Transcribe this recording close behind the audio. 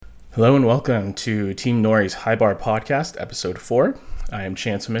Hello and welcome to Team Nori's High Bar Podcast, Episode 4. I am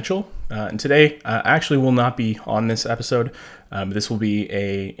Chance Mitchell, and today I actually will not be on this episode. This will be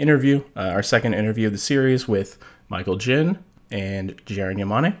our second interview of the series with Michael Jin and Jaren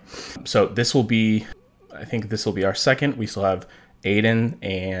Yamane. So I think this will be our second. We still have Aiden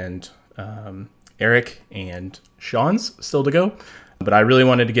and Eric and Sean's still to go. But I really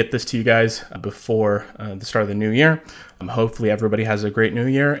wanted to get this to you guys before the start of the new year. Hopefully everybody has a great new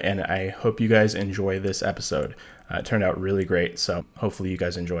year, and I hope you guys enjoy this episode. It turned out really great, so hopefully you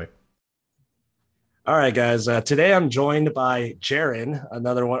guys enjoy. All right, guys. Today I'm joined by Jaren,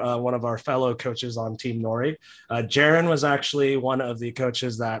 another one of our fellow coaches on Team Nori. Jaren was actually one of the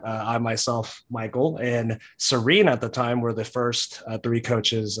coaches that I myself, Michael, and Serene at the time were the first three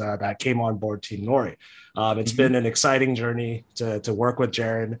coaches that came on board Team Nori. It's been an exciting journey to work with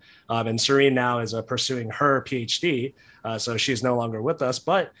Jaren, and Serene now is pursuing her PhD. So she's no longer with us,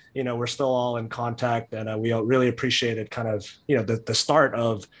 but we're still all in contact, and we really appreciated kind of the start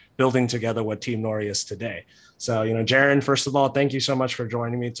of building together what Team Nori is today. So Jaren, first of all, thank you so much for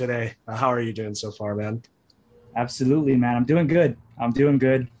joining me today. How are you doing so far, man? Absolutely, man. I'm doing good.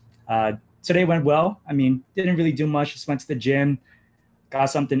 Today went well. I mean, didn't really do much. Just went to the gym, got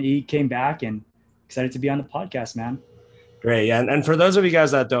something to eat, came back, and excited to be on the podcast, man. Great. Yeah. And for those of you guys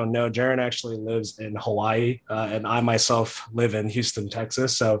that don't know, Jaren actually lives in Hawaii, and I myself live in Houston,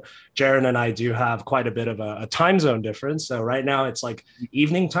 Texas. So Jaren and I do have quite a bit of a time zone difference. So right now it's like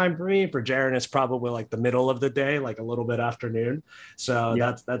evening time for me. For Jaren, it's probably like the middle of the day, like a little bit afternoon. So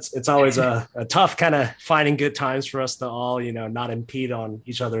yeah. It's always a tough kind of finding good times for us to all, not impede on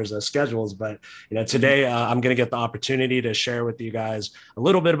each other's schedules. But, today I'm going to get the opportunity to share with you guys a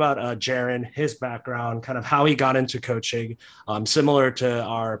little bit about Jaren, his background, kind of how he got into coaching. Similar to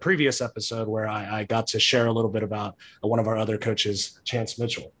our previous episode where I got to share a little bit about one of our other coaches, Chance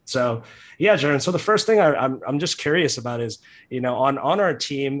Mitchell. So yeah, Jaren. So the first thing I'm just curious about is, on our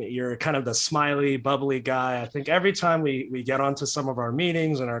team, you're kind of the smiley, bubbly guy. I think every time we get onto some of our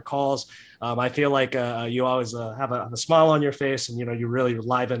meetings and our calls, I feel like you always have a smile on your face, and you really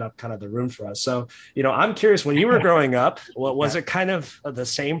liven up kind of the room for us. So I'm curious, when you were growing up, what was it kind of the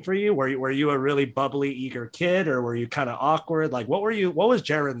same for you? Were you a really bubbly, eager kid, or were you kind of awkward? Like, what was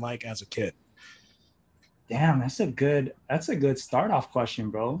Jaren like as a kid? Damn, that's a good start off question,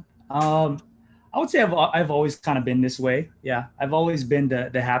 bro. I would say I've always kind of been this way. Yeah, I've always been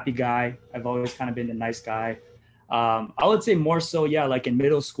the happy guy. I've always kind of been the nice guy. I would say more so, yeah, like in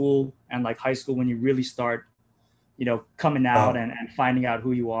middle school and like high school when you really start, coming out and finding out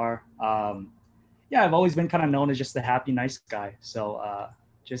who you are. Yeah, I've always been kind of known as just the happy, nice guy. So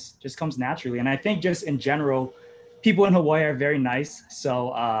just comes naturally. And I think just in general, people in Hawaii are very nice. So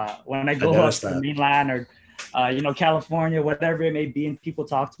when I go up to the mainland or California, whatever it may be, and people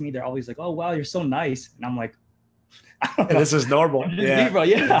talk to me, they're always like, "Oh, wow, you're so nice," and I'm like, "This is normal." Yeah, bro.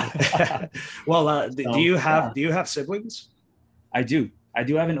 Yeah. Well, do you have siblings? I do. I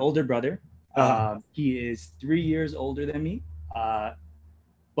do have an older brother. He is 3 years older than me.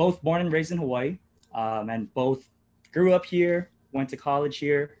 Both born and raised in Hawaii, and both grew up here, went to college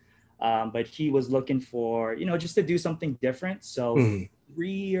here. But he was looking for, just to do something different. So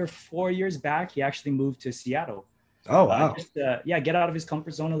 3 or 4 years back, he actually moved to Seattle. Oh, wow. Just get out of his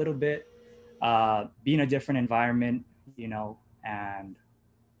comfort zone a little bit, be in a different environment, and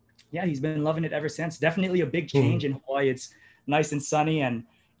yeah, he's been loving it ever since. Definitely a big change in Hawaii. It's nice and sunny, and,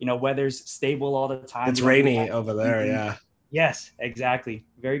 weather's stable all the time. It's rainy over there. Yeah. Yes, exactly.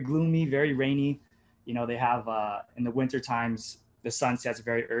 Very gloomy, very rainy. They have, in the winter times, the sun sets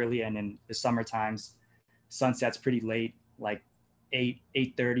very early, and in the summer times, sun sets pretty late, like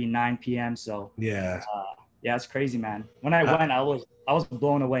 8:30, 9 p.m. So yeah, it's crazy, man. When I went, I was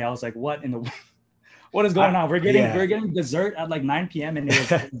blown away. I was like, what is going on? We're getting dessert at like 9 p.m. and it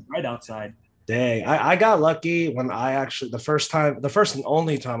was right outside. Dang, I got lucky when the first and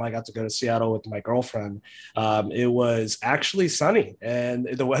only time I got to go to Seattle with my girlfriend, it was actually sunny and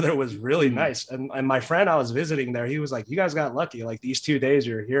the weather was really nice. And my friend I was visiting there, he was like, "You guys got lucky. Like these 2 days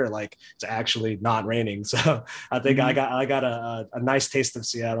you're here, like it's actually not raining." So I think I got a nice taste of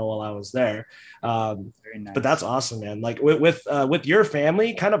Seattle while I was there. Very nice. But that's awesome, man. Like with your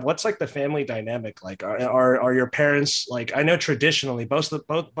family, kind of what's like the family dynamic? Like are your parents, like, I know traditionally both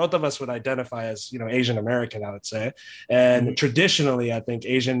of us would identify as Asian American, I would say, and traditionally I think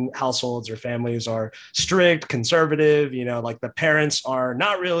Asian households or families are strict, conservative. Like the parents are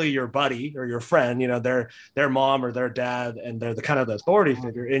not really your buddy or your friend. They're their mom or their dad, and they're the kind of the authority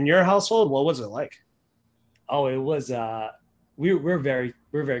figure. In your household, what was it like? Oh, it was we're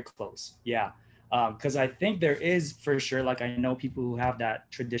very close. Yeah. Because I think there is for sure, like I know people who have that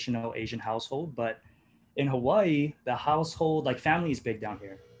traditional Asian household, but in Hawaii, the household, like family is big down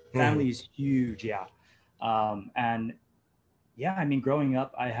here. Mhm. Family is huge, yeah. And yeah, I mean, growing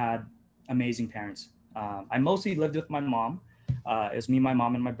up, I had amazing parents. I mostly lived with my mom. It was me, my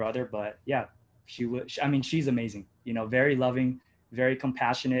mom, and my brother. But yeah, she was. I mean, she's amazing. You know, very loving, very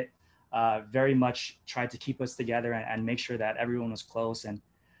compassionate. Very much tried to keep us together and make sure that everyone was close. And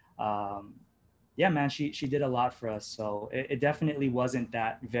um, yeah, man, she did a lot for us. So it definitely wasn't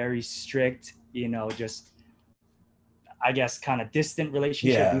that very strict. You know, just I guess kind of distant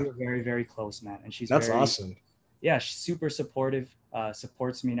relationship. We Yeah, were very very close, man. And she's that's very awesome. yeah, she's super supportive,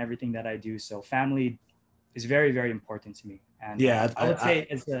 supports me in everything that I do. So family is very, very important to me. And Yeah, I would say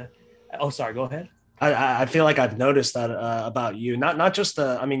it's a, oh, sorry, go ahead. I feel like I've noticed that about you. Not just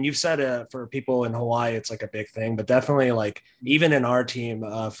the. I mean, you've said for people in Hawaii, it's like a big thing, but definitely like even in our team,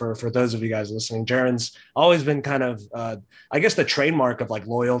 for those of you guys listening, Jaren's always been kind of, I guess, the trademark of like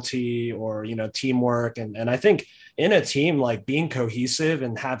loyalty or teamwork, and I think in a team like being cohesive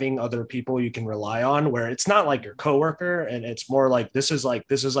and having other people you can rely on, where it's not like your coworker and it's more like this is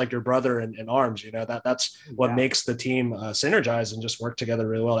like your brother in arms. That's what Yeah. makes the team synergize and just work together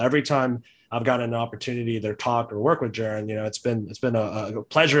really well. Every time I've gotten an opportunity to either talk or work with Jaron, it's been a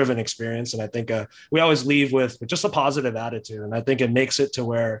pleasure of an experience, and I think we always leave with just a positive attitude, and I think it makes it to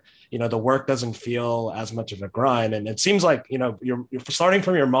where the work doesn't feel as much of a grind, and it seems like you're starting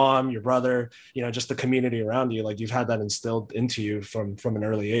from your mom, your brother, just the community around you, like you've had that instilled into you from an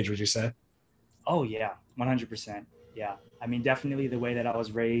early age. Would you say? Oh, yeah, 100%. Yeah. I mean, definitely the way that I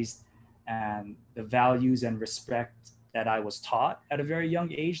was raised and the values and respect that I was taught at a very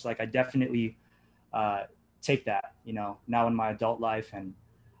young age, like I definitely uh, take that, now in my adult life and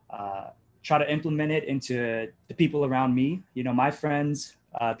uh, try to implement it into the people around me, my friends,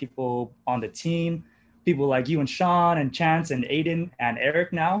 people on the team, people like you and Sean and Chance and Aiden and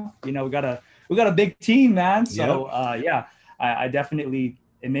Eric now, we got a big team, man. Yep. So yeah, I definitely,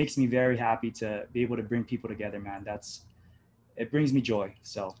 it makes me very happy to be able to bring people together, man. It brings me joy.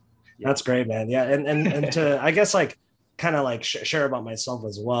 So yeah. That's great, man. Yeah, and to I guess like kind of like share about myself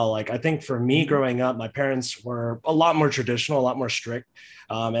as well. Like I think for me Mhm. growing up, my parents were a lot more traditional, a lot more strict,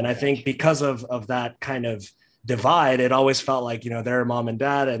 and I think Gotcha. because of that kind of divide, it always felt like they're mom and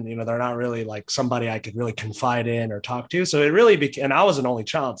dad, and they're not really like somebody I could really confide in or talk to. So it really became, and I was an only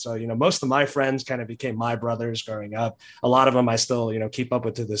child, so most of my friends kind of became my brothers growing up. A lot of them I still keep up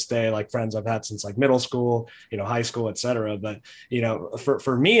with to this day, like friends I've had since like middle school, high school, etc. But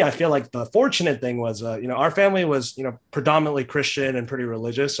for me, I feel like the fortunate thing was, our family was, predominantly Christian and pretty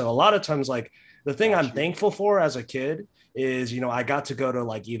religious. So a lot of times, like the thing I'm Gotcha. thankful for as a kid is, I got to go to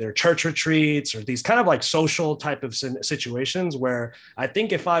like either church retreats or these kind of like social type of situations where I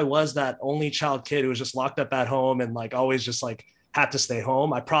think if I was that only child kid who was just locked up at home and like always just like had to stay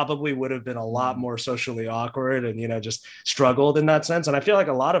home, I probably would have been a lot Mm, more socially awkward and, just struggled in that sense. And I feel like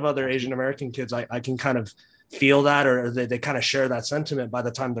a lot of other gotcha. Asian American kids, I can kind of feel that, or they kind of share that sentiment by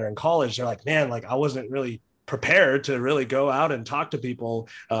the time they're in college. They're like, man, like I wasn't really prepared to really go out and talk to people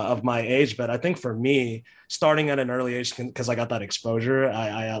of my age. But I think for me, starting at an early age, because I got that exposure,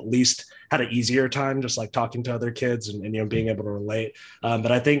 I at least had an easier time just like talking to other kids and being able to relate.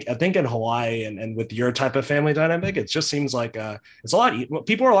 But I think in Hawaii and with your type of family dynamic, it just seems like it's a lot.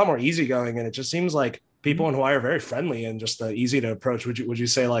 People are a lot more easygoing, and it just seems like people Mhm. in Hawaii are very friendly and just easy to approach. Would you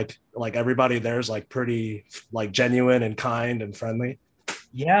say like everybody there's like pretty like genuine and kind and friendly?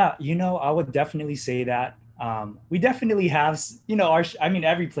 Yeah, I would definitely say that. We definitely have, I mean,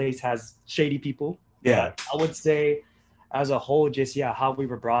 every place has shady people, Yeah. but I would say as a whole, just, yeah, how we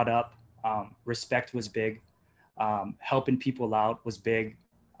were brought up, respect was big. Helping people out was big.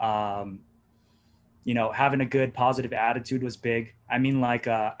 Um, having a good positive attitude was big. I mean, like,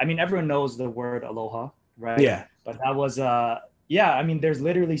 everyone knows the word aloha, right? Yeah. But that was, yeah, I mean, there's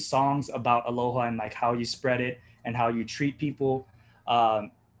literally songs about aloha and like how you spread it and how you treat people.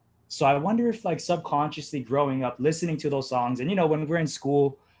 Um, so I wonder if like subconsciously growing up, listening to those songs, and when we're in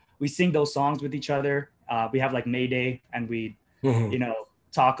school, we sing those songs with each other. We have like May Day, and we, Mhm. you know,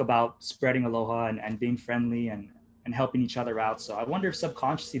 talk about spreading aloha and being friendly and helping each other out. So I wonder if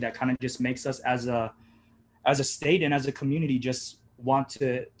subconsciously that kind of just makes us as a state and as a community just want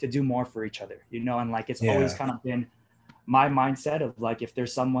to do more for each other, and like it's always Yeah. kind of been my mindset of like if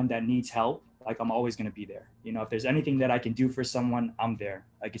there's someone that needs help, like I'm always going to be there. If there's anything that I can do for someone, I'm there.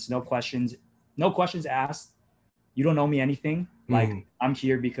 Like it's no questions asked. You don't know me anything. Like Mhm. I'm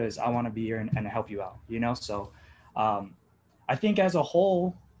here because I want to be here and help you out. So um, I think as a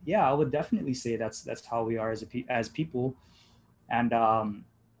whole, yeah, I would definitely say that's how we are as people. And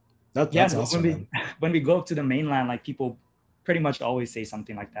That's awesome. When we go up to the mainland, like people pretty much always say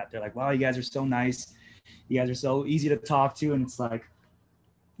something like that. They're like, "Wow, you guys are so nice. You guys are so easy to talk to," and it's like,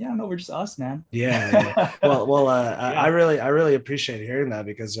 yeah, no, we're just us, man. Yeah. Well, I really appreciate hearing that,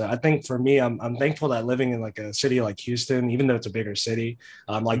 because I think for me, I'm thankful that living in like a city like Houston, even though it's a bigger city,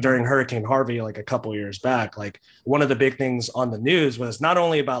 like during Hurricane Harvey, like a couple years back, like one of the big things on the news was not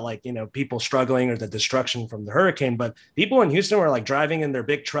only about like, you know, people struggling or the destruction from the hurricane, but people in Houston were like driving in their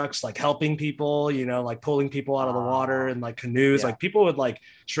big trucks, like helping people, you know, like pulling people out of the water and like canoes. Like people would like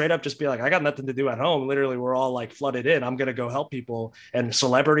straight up just be like, I got nothing to do at home. Literally, we're all like flooded in. I'm gonna go help people. And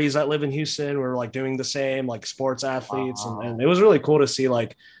celebrities that live in Houston were like doing the same, like sports athletes, and it was really cool to see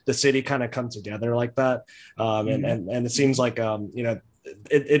like the city kind of come together like that. And it seems like you know,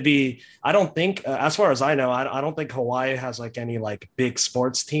 it'd be, I don't think as far as I know, I don't think Hawaii has like any like big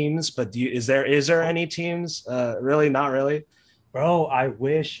sports teams, but is there any teams? Really, not really. Bro, I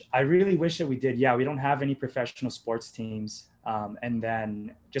really wish that we did. Yeah, we don't have any professional sports teams. And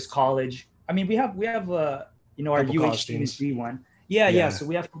then just college. I mean, we have you know, our UH team is D1. Yeah. So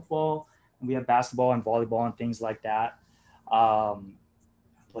we have football and we have basketball and volleyball and things like that.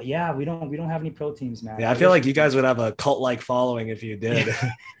 But yeah, we don't have any pro teams, man. Yeah, I feel like you guys would have a cult-like following if you did.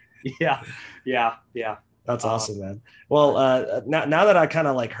 Yeah. That's awesome, man. Well, now that I kind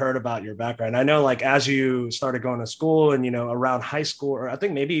of like heard about your background, I know like as you started going to school and, you know, around high school, or I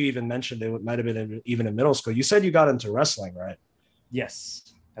think maybe you even mentioned it might have been even in middle school, you said you got into wrestling, right?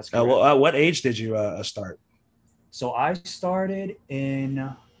 Yes, that's correct. Well, what age did you start? So I started in,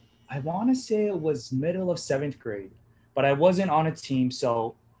 I want to say it was middle of 7th grade, but I wasn't on a team.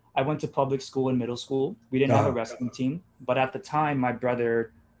 So I went to public school in middle school. We didn't have a wrestling team, but at the time my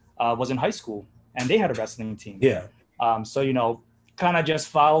brother was in high school and they had a wrestling team. Yeah. So, you know, kind of just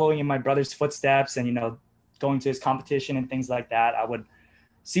following in my brother's footsteps and, you know, going to his competition and things like that, I would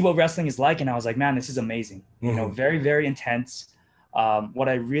see what wrestling is like. And I was like, man, this is amazing. You know, very, very intense. What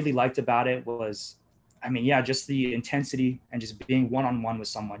I really liked about it was, I mean, yeah, just the intensity and just being one-on-one with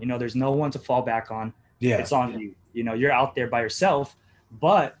someone. You know, there's no one to fall back on. Yeah. It's on you. You know, you're out there by yourself.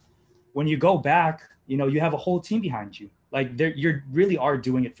 But when you go back, you know, you have a whole team behind you. Like you really are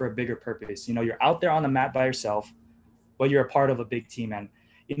doing it for a bigger purpose. You know, you're out there on the mat by yourself, but you're a part of a big team. And,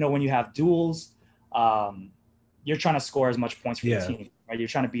 you know, when you have duels, you're trying to score as much points for the team, right? You're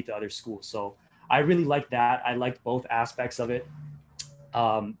trying to beat the other school. So I really liked that. I liked both aspects of it.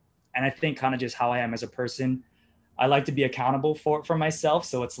 And I think kind of just how I am as a person, I like to be accountable for myself.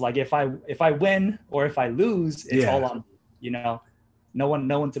 So it's like, if I win or if I lose, it's all on, you know, no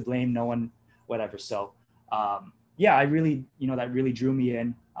one to blame, no one, whatever. So, yeah, I really, you know, that really drew me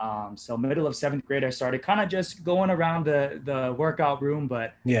in. So middle of 7th grade, I started kind of just going around the workout room,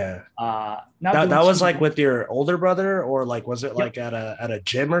 but that much. was like with your older brother, or like, was it like at a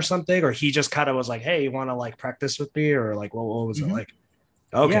gym or something, or he just kind of was like, hey, you want to like practice with me, or like, what was it like?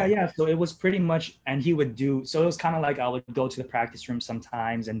 Okay. Yeah. So it was pretty much, and he would do, so it was kind of like I would go to the practice room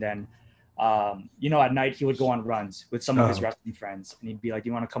sometimes. And then, you know, at night he would go on runs with some of his wrestling friends and he'd be like,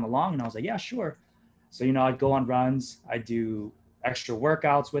 you want to come along? And I was like, yeah, sure. So, you know, I'd go on runs, I'd do extra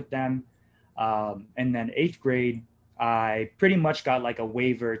workouts with them. And then 8th grade, I pretty much got like a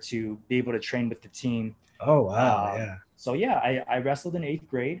waiver to be able to train with the team. Oh, wow. Yeah. So yeah, I wrestled in 8th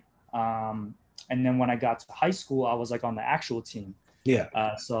grade. And then when I got to high school, I was like on the actual team.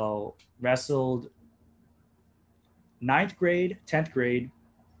 Yeah. So wrestled 9th grade, 10th grade,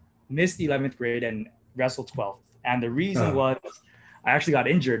 missed 11th grade, and wrestled 12th. And the reason was I actually got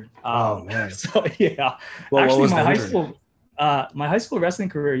injured. Oh man. So yeah. Well, actually, my high school wrestling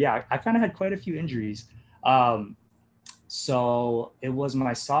career, yeah, I kind of had quite a few injuries. So it was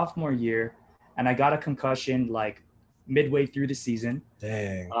my sophomore year, and I got a concussion like midway through the season.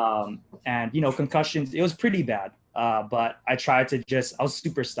 Dang. And you know, concussions, it was pretty bad. But I tried to I was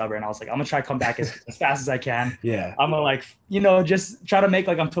super stubborn. I was like, I'm gonna try to come back as fast as I can. Yeah. I'm gonna like, you know, just try to make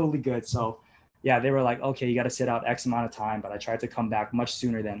like I'm totally good. So yeah, they were like, okay, you got to sit out X amount of time. But I tried to come back much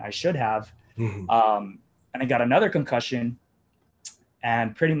sooner than I should have. And I got another concussion,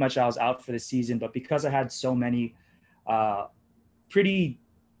 and pretty much I was out for the season. But because I had so many pretty,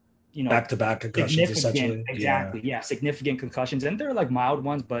 you know, back-to-back concussions, essentially. Exactly. Yeah, significant concussions. And they're like mild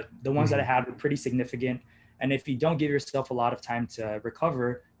ones, but the ones that I had were pretty significant. And if you don't give yourself a lot of time to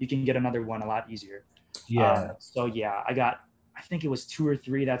recover, you can get another one a lot easier. Yeah. So yeah, I think it was 2 or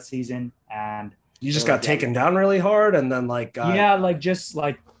 3 that season. And you just got taken down really hard, and then like just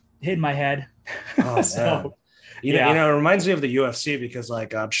like hit my head. Oh, so, you know, it reminds me of the UFC, because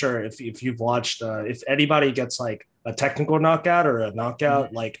like I'm sure if you've watched, if anybody gets like a technical knockout or a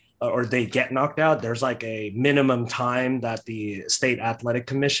knockout, like or they get knocked out, there's like a minimum time that the state athletic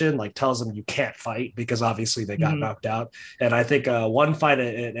commission like tells them you can't fight because obviously they got knocked out. And I think one fight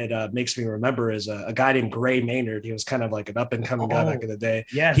it makes me remember is a guy named Gray Maynard. He was kind of like an up and coming guy back in the day.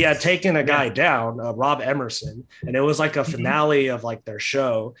 Yes. He had taken a guy down, Rob Emerson, and it was like a finale of like their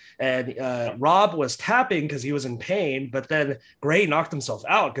show. And Rob was tapping because he was in pain, but then Gray knocked himself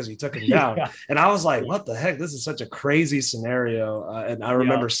out because he took him down. And I was like, what the heck? This is such a crazy scenario. And I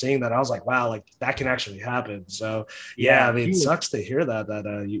remember seeing that. I was like, wow, like that can actually happen. So yeah, I mean, it sucks to hear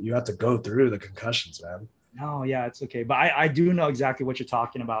that you have to go through the concussions, man. No, yeah, it's okay. But I do know exactly what you're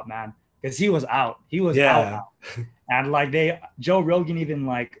talking about, man. Because he was out. He was out. And like Joe Rogan even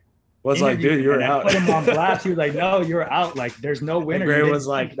like was like, dude, you're out. Put him on blast. He was like, no, you're out. Like, there's no winner. Gray was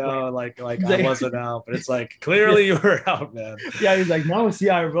like, no, like I wasn't out. But it's like, clearly you were out, man. Yeah, he's like, no, see,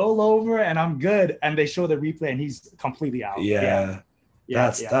 I roll over and I'm good. And they show the replay and he's completely out.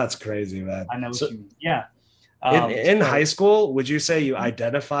 That's crazy, man. I know what you mean. Yeah. In high school, would you say you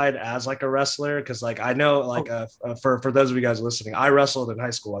identified as like a wrestler? Because like I know, like for those of you guys listening, I wrestled in high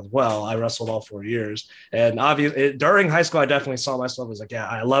school as well. I wrestled all 4 years, and obviously during high school, I definitely saw myself as like, yeah,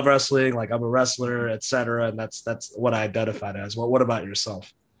 I love wrestling, like I'm a wrestler, etc. And that's what I identified as. Well, what about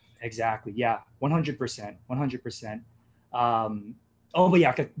yourself? Exactly. Yeah, 100%, 100%. But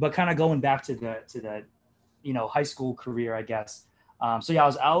yeah, but kind of going back to the high school career, I guess. So yeah, I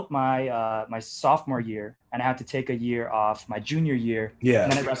was out my sophomore year, and I had to take a year off my junior year. Yeah.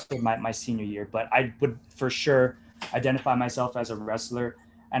 And then I wrestled my senior year. But I would for sure identify myself as a wrestler.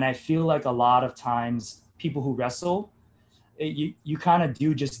 And I feel like a lot of times people who wrestle, you kind of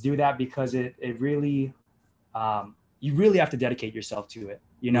do that because it really, you really have to dedicate yourself to it,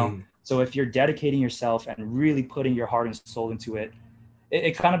 So if you're dedicating yourself and really putting your heart and soul into it,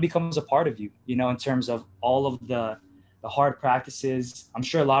 it kind of becomes a part of you, in terms of all of the hard practices. I'm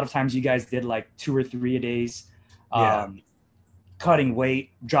sure a lot of times you guys did like 2 or 3 a days, cutting weight,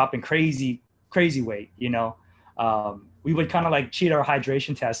 dropping crazy weight, we would kind of like cheat our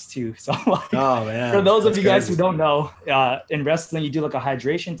hydration tests too. So like, oh man, for those of you guys who don't know, in wrestling, you do like a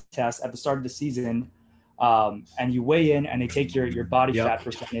hydration test at the start of the season, and you weigh in and they take your body fat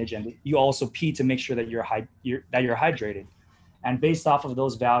percentage, and you also pee to make sure that you're hydrated. And based off of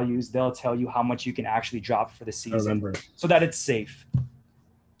those values, they'll tell you how much you can actually drop for the season so that it's safe.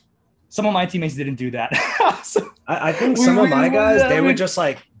 Some of my teammates didn't do that. I think some of my guys, they would just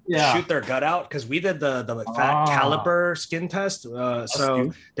like shoot their gut out, because we did the fat caliper skin test.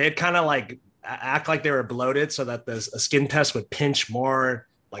 So they'd kind of like act like they were bloated so that a skin test would pinch more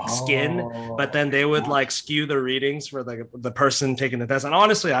like skin, but then they would like skew the readings for the person taking the test. And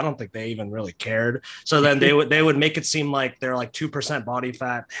honestly, I don't think they even really cared. So then they would make it seem like they're like 2% body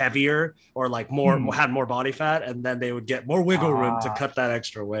fat heavier, or like had more body fat, and then they would get more wiggle room to cut that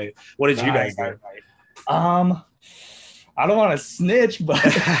extra weight. What did you guys do? I don't want to snitch, but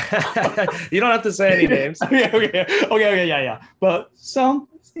you don't have to say any names. Okay, yeah. But some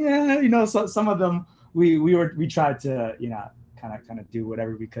of them we tried to kind of do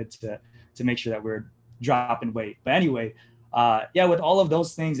whatever we could to make sure that we're dropping weight. But anyway, with all of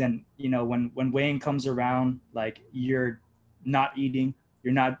those things, and when weighing comes around, like you're not eating,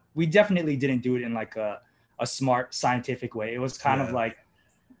 we definitely didn't do it in like a smart scientific way. It was kind of like,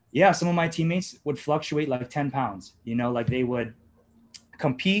 some of my teammates would fluctuate like 10 pounds, like they would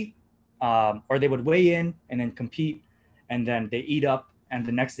compete, or they would weigh in and then compete, and then they eat up, and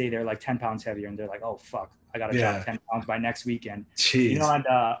the next day they're like 10 pounds heavier, and they're like, oh fuck, I got to drop 10 pounds by next weekend. Jeez.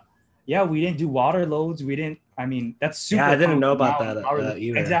 And we didn't do water loads. That's super. Yeah, I didn't know about that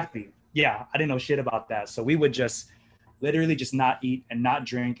either. Exactly. Yeah, I didn't know shit about that. So we would just literally just not eat and not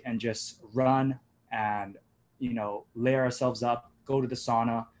drink and just run and, layer ourselves up, go to the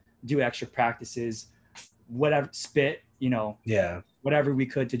sauna, do extra practices, whatever, spit, whatever we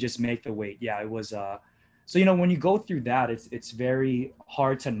could to just make the weight. Yeah, it was, so, when you go through that, it's very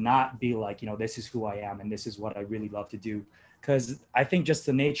hard to not be like, this is who I am and this is what I really love to do. Because I think just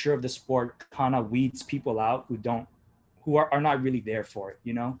the nature of the sport kind of weeds people out who are not really there for it,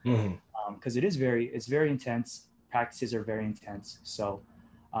 because it's very intense. Practices are very intense. So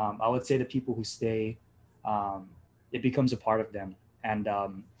I would say the people who stay, it becomes a part of them. And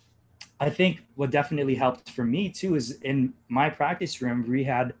I think what definitely helped for me too is in my practice room, we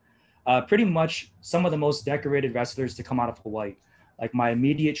had pretty much some of the most decorated wrestlers to come out of Hawaii. Like my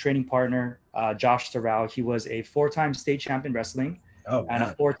immediate training partner, Josh Sarau, he was a 4-time state champion wrestling and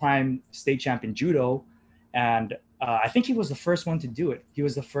a 4-time state champion judo. And I think he was the first one to do it. He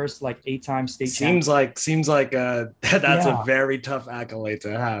was the first 8-time state champion. Seems like that's a very tough accolade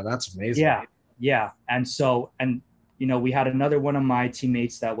to have. That's amazing. Yeah. And so, we had another one of my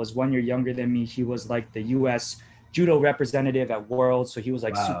teammates that was 1 year younger than me. He was like the U.S. judo representative at Worlds. So he was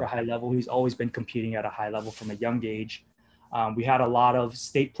like super high level. He's always been competing at a high level from a young age. We had a lot of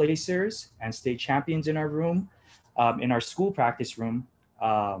state placers and state champions in our room, in our school practice room.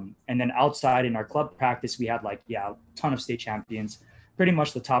 And then outside in our club practice, we had a ton of state champions, pretty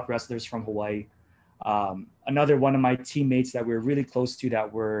much the top wrestlers from Hawaii. Another one of my teammates that we were really close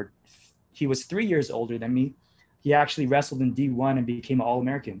to he was 3 years older than me. He actually wrestled in D1 and became an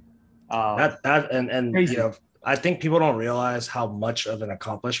All-American. I think people don't realize how much of an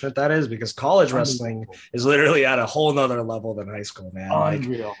accomplishment that is, because college wrestling is literally at a whole nother level than high school, man.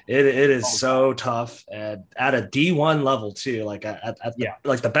 Unreal. Like it is so tough, and at a D1 level too, like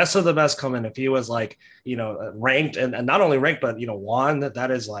like the best of the best come in. If he was ranked and not only ranked, but won, that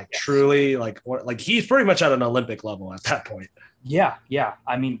is truly like he's pretty much at an Olympic level at that point. Yeah.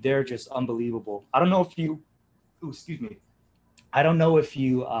 I mean, they're just unbelievable. I don't know if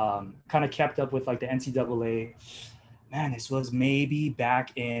you kind of kept up with the NCAA. Man, this was maybe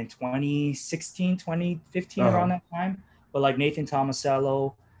back in 2016, 2015, around that time. But Nathan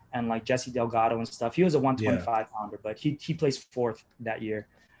Tomasello and Jesse Delgado and stuff. He was a 125 pounder, but he placed fourth that year.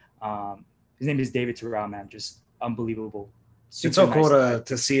 His name is David Terrell, man. Just unbelievable. Super it's so nice cool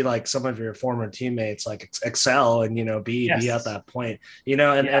to see some of your former teammates excel and be at that point.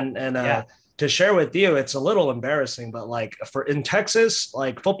 To share with you, it's a little embarrassing, but in Texas,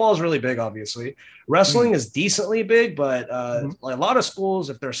 football is really big, obviously. Wrestling is decently big, but a lot of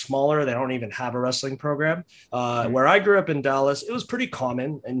schools, if they're smaller, they don't even have a wrestling program. Where I grew up in Dallas, it was pretty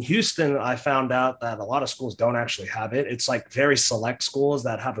common. In Houston, I found out that a lot of schools don't actually have it. It's very select schools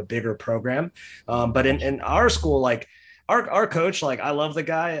that have a bigger program. But in our school, our coach, I love the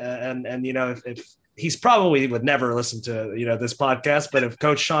guy, and if he's probably would never listen to this podcast, but if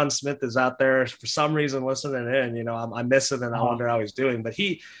Coach Sean Smith is out there for some reason listening in, I miss him and I wonder how he's doing. But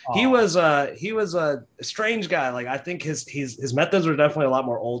he was a strange guy. I think his methods were definitely a lot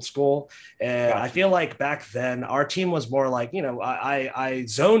more old school, and I feel like back then our team was more I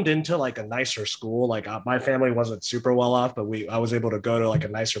zoned into a nicer school. My family wasn't super well off, but I was able to go to a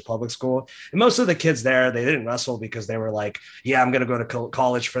nicer public school, and most of the kids there, they didn't wrestle because they were I'm gonna go to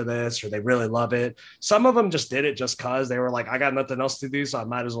college for this, or they really love it. Some of them just did it just because they were I got nothing else to do, so I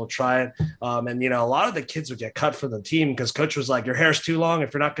might as well try it. And a lot of the kids would get cut from the team because coach was your hair's too long.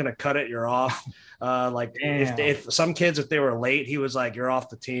 If you're not going to cut it, you're off. If some kids, if they were late, he was you're off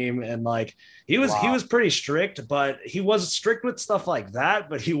the team. And he was pretty strict, but he was strict with stuff like that.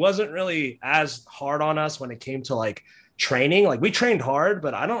 But he wasn't really as hard on us when it came to training. We trained hard,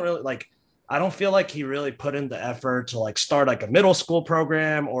 but I don't really I don't feel like he really put in the effort to start a middle school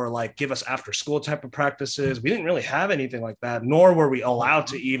program or give us after school type of practices. We didn't really have anything like that, nor were we allowed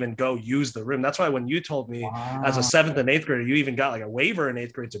to even go use the room. That's why when you told me as a 7th and 8th grader, you even got a waiver in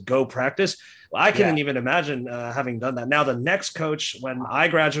 8th grade to go practice. Well, I couldn't even imagine having done that. Now, the next coach, when I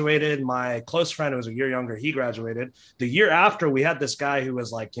graduated, my close friend who was a year younger, he graduated. The year after, we had this guy who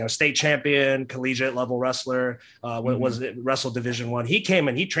was state champion, collegiate level wrestler, was it wrestled Division I. He came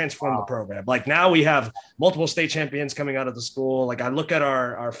and he transformed the program. Now we have multiple state champions coming out of the school. I look at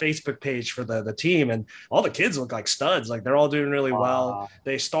our Facebook page for the team, and all the kids look like studs. They're all doing really well.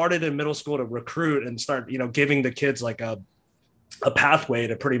 They started in middle school to recruit and start, giving the kids a pathway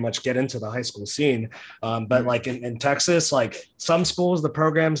to pretty much get into the high school scene. But in Texas, some schools, the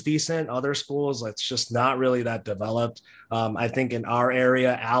program's decent. Other schools, it's just not really that developed. I think in our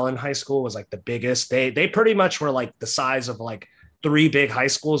area, Allen High School was the biggest. They pretty much were the size of 3 big high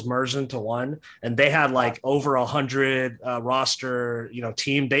schools merged into one, and they had over 100 roster,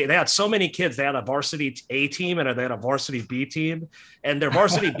 team. They had so many kids. They had a varsity A team and they had a varsity B team, and their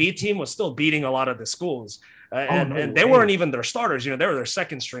varsity B team was still beating a lot of the schools. And they weren't even their starters, they were their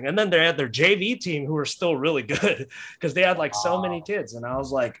second string. And then they had their JV team who were still really good because they had so many kids. And I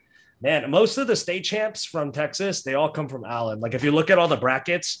was man, most of the state champs from Texas, they all come from Allen. If you look at all the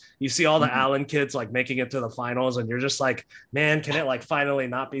brackets, you see all the Allen kids making it to the finals, and you're just man, can it finally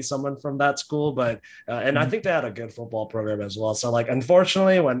not be someone from that school? But and I think they had a good football program as well. So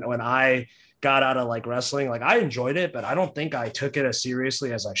unfortunately, when I got out of wrestling, I enjoyed it, but I don't think I took it as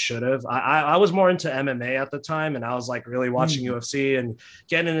seriously as I should have. I was more into MMA at the time, and I was really watching UFC and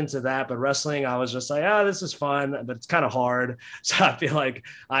getting into that. But wrestling, I was just this is fun, but it's kind of hard. So I feel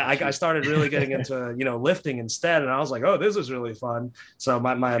I started really getting into lifting instead, and I was oh, this is really fun. So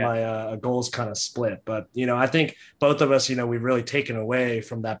my goals kind of split. But I think both of us, we've really taken away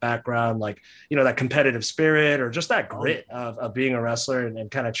from that background, that competitive spirit or just that grit of being a wrestler,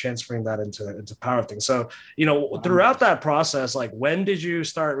 and kind of transferring that into into powerlifting. So, you know, throughout that process, like when did you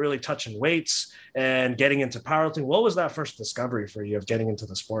start really touching weights and getting into powerlifting? What was that first discovery for you of getting into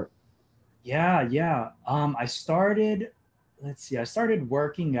the sport? Yeah. I started, I started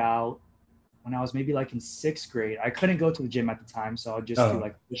working out when I was maybe like in 6th grade. I couldn't go to the gym at the time, so I'd just do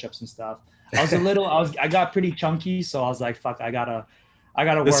like push-ups and stuff. I got pretty chunky, so I was like, fuck, I gotta work out. I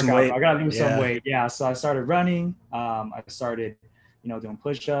gotta lose some weight. Yeah. So I started running. I started, doing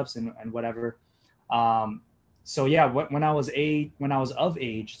push-ups and whatever. So yeah, when I was of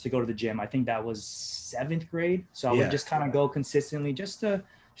age to go to the gym, I think that was 7th grade. So I would just kind of go consistently just to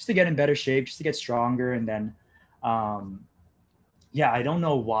get in better shape, just to get stronger. And then, I don't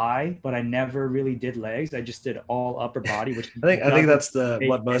know why, but I never really did legs. I just did all upper body, which I think that's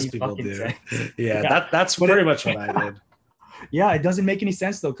what most people do. That's pretty much what I did. Yeah, it doesn't make any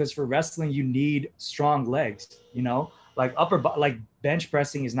sense though, because for wrestling you need strong legs. Like like bench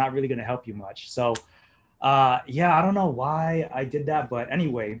pressing is not really going to help you much. So, I don't know why I did that, but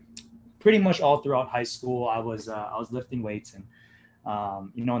anyway, pretty much all throughout high school I was lifting weights and.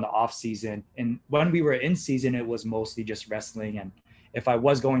 In the off season, and when we were in season, it was mostly just wrestling. And if I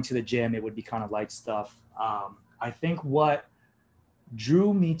was going to the gym, it would be kind of light stuff. I think what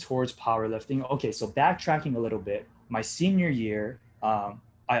drew me towards powerlifting. Okay, so backtracking a little bit, my senior year,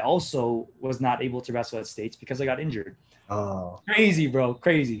 I also was not able to wrestle at States because I got injured. Oh, crazy, bro,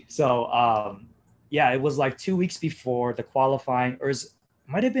 crazy. So, it was like 2 weeks before the qualifying, or it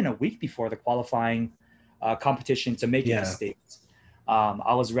might have been a week before the qualifying competition to make it to States.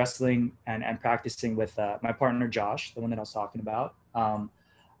 I was wrestling and practicing with my partner, Josh, the one that I was talking about.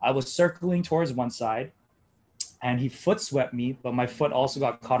 I was circling towards one side and he foot swept me, but my foot also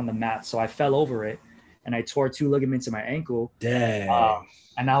got caught on the mat. So I fell over it and I tore 2 ligaments in my ankle. Dang.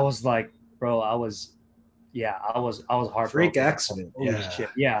 And I was like, bro, I was heartbroken. Freak accident. Holy shit.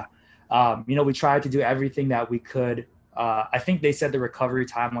 Yeah. We tried to do everything that we could. I think they said the recovery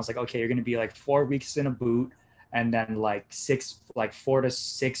time was like, okay, you're going to be like 4 weeks in a boot, and then like 4 to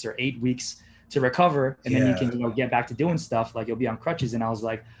 6 or 8 weeks to recover. And then you can, get back to doing stuff. Like you'll be on crutches. And I was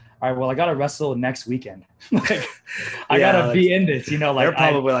like, all right, well, I got to wrestle next weekend. Like I got to be in this, like they're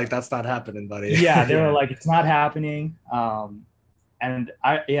probably like, that's not happening, buddy. Yeah. They were like, it's not happening. And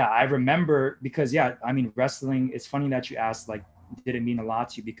I remember because, wrestling, it's funny that you asked, like, did it mean a lot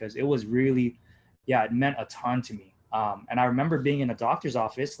to you? Because it was really, it meant a ton to me. And I remember being in a doctor's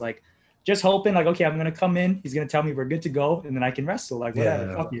office, like, just hoping like, okay, I'm going to come in. He's going to tell me we're good to go. And then I can wrestle, like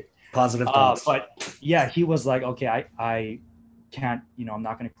whatever. Fuck it. Positive thoughts. But yeah, he was like, okay, I can't, I'm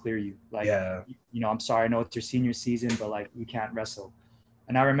not going to clear you. Like, I'm sorry. I know it's your senior season, but like, you can't wrestle.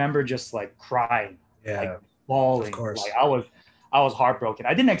 And I remember just like crying, like bawling. Of course. Like I was heartbroken.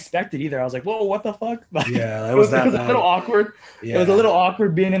 I didn't expect it either. I was like, whoa, what the fuck? Like, it was a little awkward. Yeah. It was a little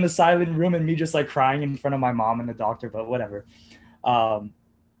awkward being in the silent room and me just like crying in front of my mom and the doctor, but whatever.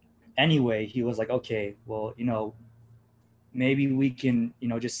 Anyway, he was like, okay, well, maybe we can,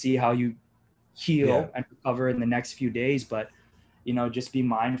 just see how you heal and recover in the next few days. But, just be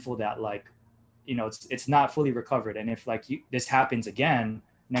mindful that like, it's not fully recovered. And if like this happens again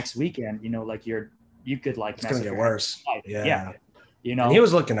next weekend, like you could like, it's going to get worse. Yeah. And he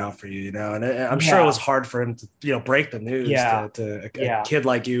was looking out for you, and I'm sure it was hard for him to, break the news to a kid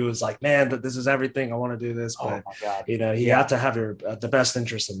like you. Who's like, man, this is everything. I want to do this, but he had to have the best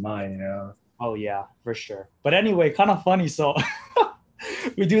interest in mind, Oh yeah, for sure. But anyway, kind of funny. So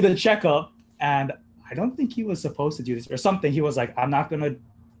we do the checkup, and I don't think he was supposed to do this or something. He was like, I'm not gonna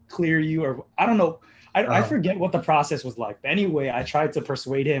clear you, or I don't know. I forget what the process was like. But anyway, I tried to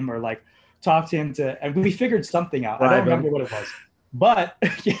persuade him or like talk to him and we figured something out. I don't remember what it was. But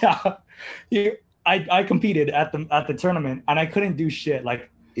I competed at the tournament and I couldn't do shit. Like,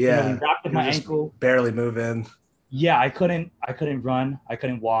 we wrapped my ankle, barely move in. Yeah, I couldn't run, I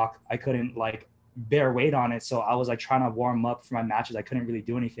couldn't walk, I couldn't like bear weight on it. So I was like trying to warm up for my matches. I couldn't really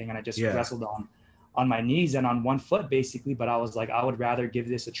do anything, and I just wrestled on my knees and on one foot basically. But I was like, I would rather give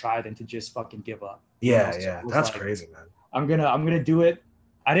this a try than to just fucking give up. So that's like, crazy, man. I'm gonna do it.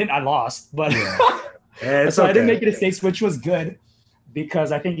 I lost, but so I didn't make it to States, which was good.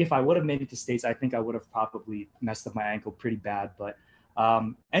 Because I think if I would have made it to States, I think I would have probably messed up my ankle pretty bad. But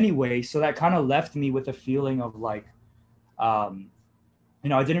anyway, so that kind of left me with a feeling of like, I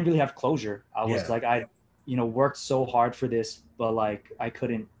didn't really have closure. I was like, I worked so hard for this, but like I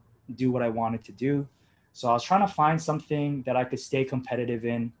couldn't do what I wanted to do. So I was trying to find something that I could stay competitive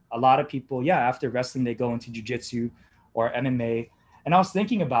in. A lot of people, after wrestling, they go into jiu-jitsu or MMA. And I was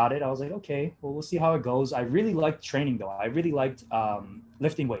thinking about it. I was like, okay, well, we'll see how it goes. I really liked training, though. I really liked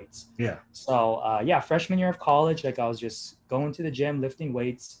lifting weights. Yeah. So, freshman year of college, like I was just going to the gym, lifting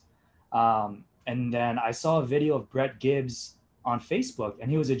weights. And then I saw a video of Brett Gibbs on Facebook, and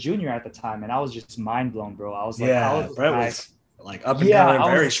he was a junior at the time, and I was just mind blown, bro. I was like, how is this Brett guy? was like up and down,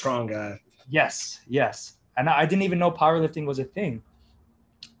 very strong guy. Yes. And I didn't even know powerlifting was a thing.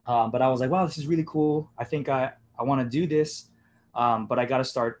 But I was like, wow, this is really cool. I think I want to do this. But I got to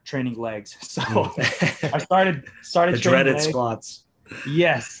start training legs. So I started the training dreaded legs. squats.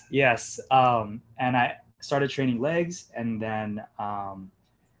 Yes. And I started training legs, and then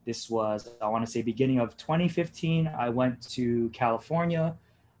this was, I want to say, beginning of 2015. I went to California,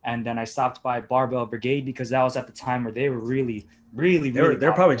 and then I stopped by Barbell Brigade because that was at the time where they were really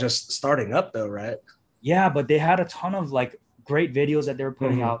They're probably just starting up though, right? Yeah, but they had a ton of like great videos that they were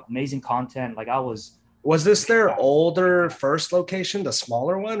putting out, amazing content. Like Was this their older first location, the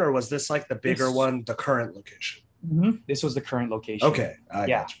smaller one, or was this like the bigger one, the current location? This was the current location. Okay.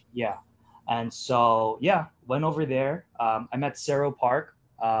 Yeah. And so, went over there. I met Sarah Park.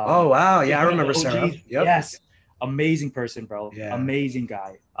 Oh, wow. Yeah, I remember Sarah. Yep. Yes. Amazing person, bro. Yeah. Amazing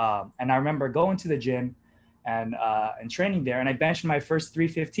guy. And I remember going to the gym and training there. And I benched my first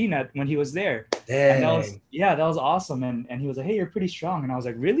 315 when he was there. Dang. And that was awesome. And he was like, hey, you're pretty strong. And I was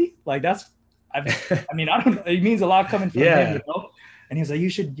like, really? Like, I don't know. It means a lot coming from him, you know? And he was like, you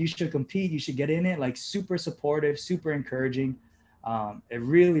should compete. You should get in it. Like, super supportive, super encouraging. It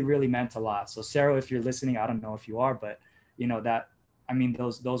really, really meant a lot. So Sarah, if you're listening, I don't know if you are, but you know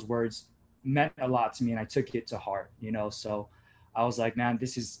those words meant a lot to me, and I took it to heart, you know? So I was like, man,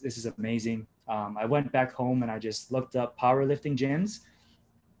 this is amazing. I went back home and I just looked up powerlifting gyms,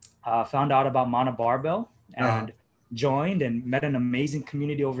 found out about Mana Barbell, and joined and met an amazing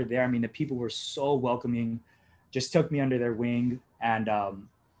community over there. I mean, the people were so welcoming, just took me under their wing. And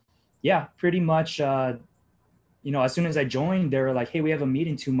pretty much, as soon as I joined, they were like, hey, we have a meet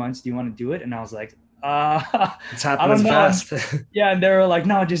in 2 months. Do you want to do it? And I was like, it's happening fast. Yeah. And they were like,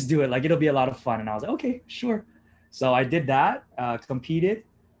 no, just do it. Like, it'll be a lot of fun. And I was like, okay, sure. So I did that, competed,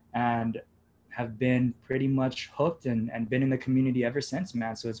 and have been pretty much hooked and been in the community ever since,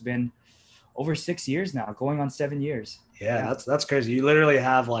 man. So it's been over 6 years now, going on 7 years. Yeah, that's crazy. You literally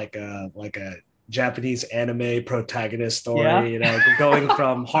have like a Japanese anime protagonist story, you know, going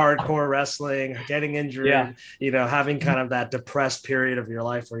from hardcore wrestling, getting injured, you know, having kind of that depressed period of your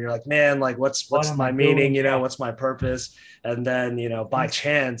life where you're like, man, like what's my meaning, you know, what's my purpose? And then, you know, by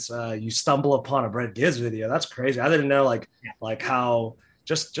chance, you stumble upon a Brett Gibbs video. That's crazy. I didn't know like how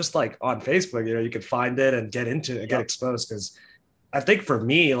just like on Facebook, you know, you could find it and get exposed. Because I think for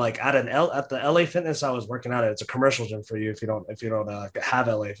me, like at the LA Fitness I was working at, it's a commercial gym for you if you don't have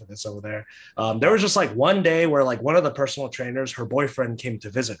LA Fitness over there. There was just like one day where like one of the personal trainers, her boyfriend came to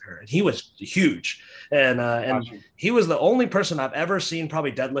visit her, and he was huge, and he was the only person I've ever seen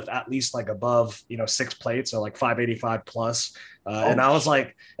probably deadlift at least like above 6 plates, or like 585 plus. And I was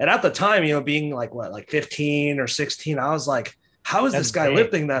like, and at the time, you know, being like like 15 or 16, I was like, how is this guy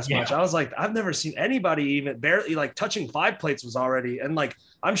lifting that much? I was like, I've never seen anybody even barely like touching 5 plates was already. And like,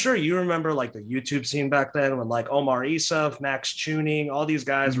 I'm sure you remember like the YouTube scene back then when like Omar Isuf, Max Tuning, all these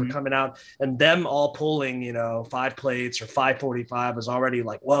guys were coming out, and them all pulling, 5 plates or 545 was already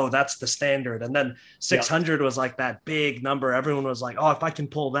like, whoa, that's the standard. And then 600 was like that big number. Everyone was like, oh, if I can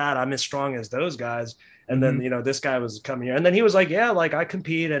pull that, I'm as strong as those guys. And then, this guy was coming here, and then he was like, yeah, like I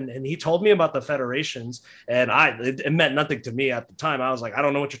compete. And he told me about the federations, and it meant nothing to me at the time. I was like, I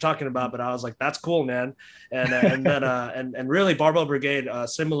don't know what you're talking about, but I was like, that's cool, man. And then, and really Barbell Brigade,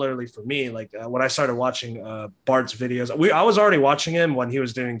 similarly for me, like when I started watching Bart's videos, I was already watching him when he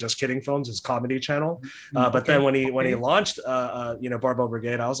was doing Just Kidding Films, his comedy channel. But then when he launched, Barbell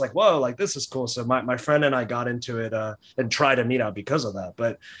Brigade, I was like, whoa, like this is cool. So my friend and I got into it and tried to meet out because of that.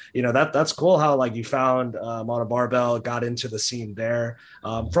 But, that's cool how like you found Mana Barbell, got into the scene there.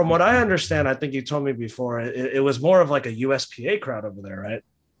 From what I understand, I think you told me before, it was more of like a USPA crowd over there, right?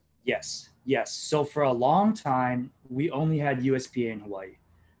 Yes. So for a long time, we only had USPA in Hawaii.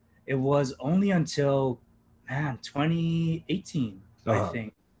 It was only until 2018, I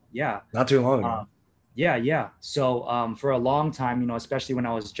think. Yeah. Not too long ago. Yeah. So for a long time, especially when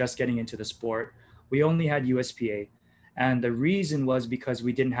I was just getting into the sport, we only had USPA. And the reason was because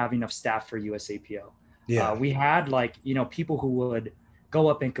we didn't have enough staff for USAPL. Yeah. We had people who would go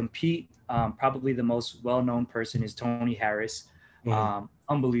up and compete. Probably the most well-known person is Tony Harris.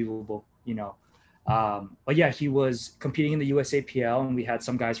 Unbelievable, but yeah, he was competing in the USAPL, and we had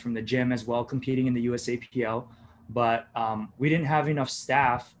some guys from the gym as well competing in the USAPL, but we didn't have enough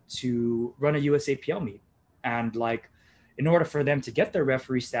staff to run a USAPL meet. And like, in order for them to get their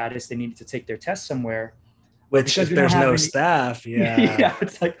referee status, they needed to take their test somewhere. Which if there's no staff, yeah,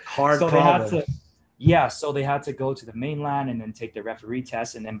 it's like hard problem. Yeah, so they had to go to the mainland and then take the referee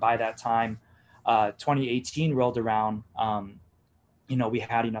test. And then by that time, 2018 rolled around. We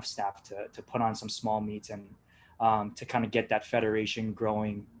had enough staff to put on some small meets and to kind of get that federation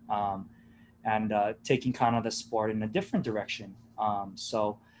growing, and taking kind of the sport in a different direction.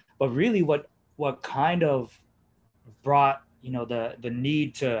 But really, what kind of brought the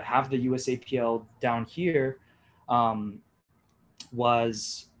need to have the USAPL down here um,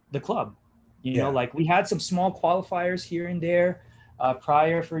 was the club. Like we had some small qualifiers here and there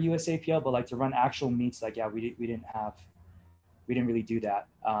prior for USAPL, but like to run actual meets, like we didn't really do that.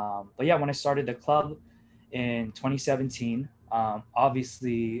 But yeah, when I started the club in 2017,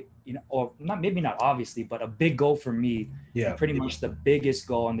 obviously, or not, maybe not obviously, but a big goal for me, and pretty much the biggest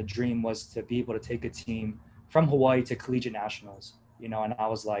goal and the dream was to be able to take a team from Hawaii to collegiate nationals. And I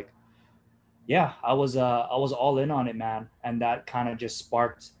was like, yeah, I was all in on it, man, and that kind of just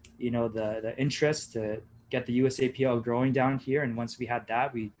sparked, the interest to get the USAPL growing down here. And once we had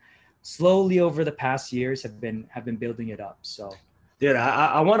that, we slowly over the past years have been building it up. So dude,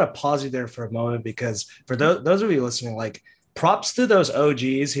 I want to pause you there for a moment, because for those of you listening, like, props to those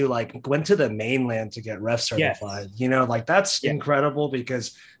OGs who like went to the mainland to get ref certified. Yes. Like that's incredible,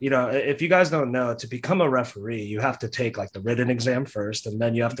 because if you guys don't know, to become a referee, you have to take like the written exam first, and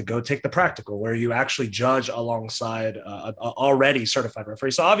then you have to go take the practical, where you actually judge alongside a already certified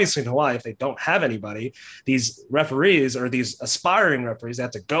referee. So obviously in Hawaii, if they don't have anybody, these referees or these aspiring referees, they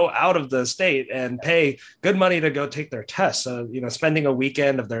have to go out of the state and pay good money to go take their tests. So spending a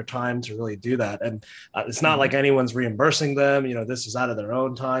weekend of their time to really do that, and it's not like anyone's reimbursing them. This is out of their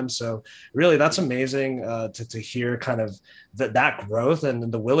own time. So really, that's amazing to hear kind of that growth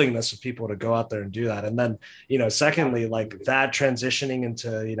and the willingness of people to go out there and do that. And then, secondly, like that transitioning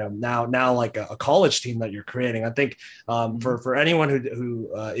into, now like a college team that you're creating. I think for anyone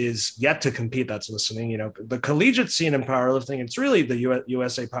who is yet to compete that's listening, the collegiate scene in powerlifting, it's really the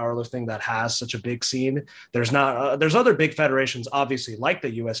USA powerlifting that has such a big scene. There's not, there's other big federations, obviously, like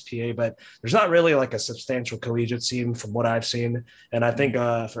the USPA, but there's not really like a substantial collegiate scene from what I've seen. And I think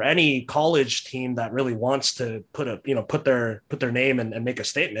for any college team that really wants to put their name and make a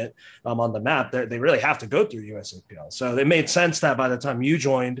statement on the map, they really have to go through USAPL. So it made sense that by the time you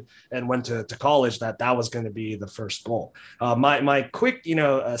joined and went to college, that was going to be the first goal. My quick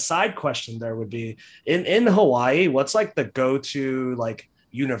side question there would be, in Hawaii, what's like the go-to like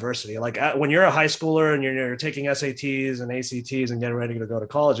university, like when you're a high schooler and you're taking SATs and ACTs and getting ready to go to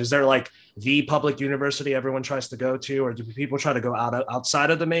college? Is there like the public university everyone tries to go to, or do people try to go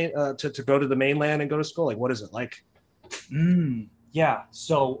outside of the main to go to the mainland and go to school? Like, what is it like? Yeah,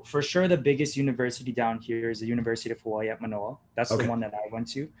 so for sure the biggest university down here is the University of Hawaii at Manoa. That's the one that I went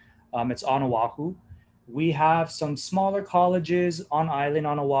to. It's on Oahu. We have some smaller colleges on island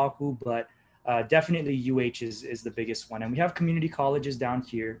on Oahu, but definitely UH is the biggest one. And we have community colleges down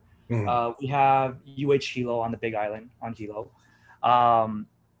here. We have UH Hilo on the Big Island on Hilo.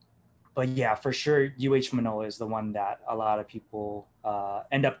 But yeah, for sure, UH Manoa is the one that a lot of people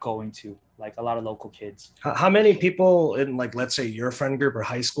end up going to, like a lot of local kids. How many people in, like, let's say your friend group or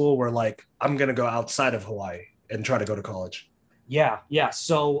high school were like, I'm going to go outside of Hawaii and try to go to college? Yeah.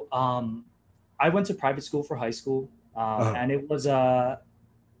 So I went to private school for high school. And it was, a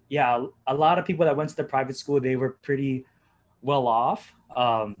lot of people that went to the private school, they were pretty well off.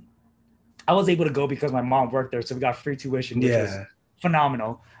 I was able to go because my mom worked there, so we got free tuition, which was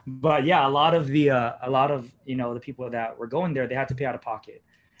phenomenal. But yeah, a lot of the people that were going there, they had to pay out of pocket.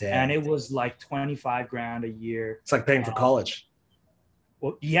 Damn. And it was like $25,000 a year. It's like paying for college.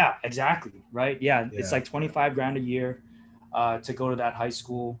 Well, yeah, exactly. Right. Yeah. It's like $25,000 a year to go to that high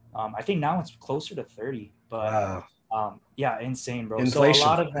school. I think now it's closer to 30, but yeah, insane, bro. Inflation. So a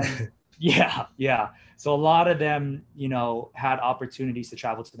lot of them, yeah. So a lot of them, had opportunities to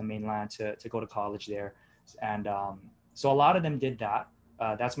travel to the mainland to go to college there. And so a lot of them did that.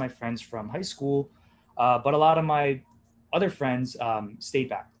 That's my friends from high school. But a lot of my other friends stayed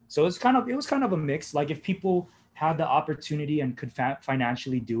back. So it was kind of a mix. Like if people had the opportunity and could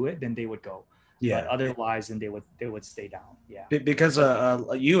financially do it, then they would go. Yeah. But otherwise, then they would stay down. Yeah. Because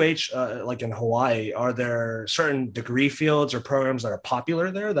UH, like in Hawaii, are there certain degree fields or programs that are popular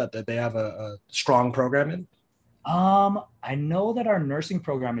there that they have a strong program in? I know that our nursing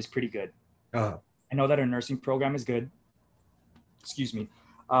program is pretty good. Uh-huh. I know that our nursing program is good. Excuse me.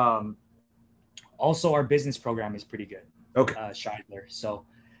 Also, our business program is pretty good. Okay. Scheidler. So,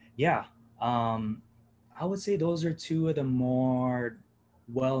 yeah. I would say those are two of the more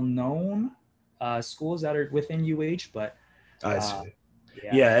well-known schools that are within UH, but I see.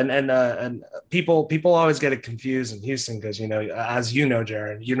 Yeah, and people always get it confused in Houston because as you know,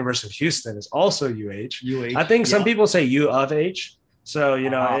 Jaron, University of Houston is also UH. I think some people say U of H, so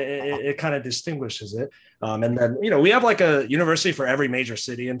it kind of distinguishes it. And then we have like a university for every major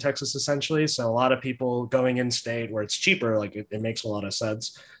city in Texas, essentially. So a lot of people going in state where it's cheaper, like it makes a lot of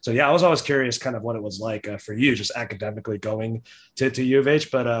sense. So yeah, I was always curious, kind of what it was like for you, just academically going to U of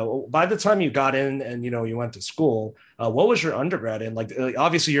H. But by the time you got in and you went to school, what was your undergrad in? Like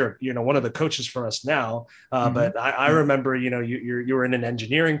obviously you're one of the coaches for us now, but I remember you were in an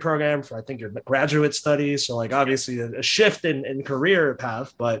engineering program for I think your graduate studies. So like obviously a shift in career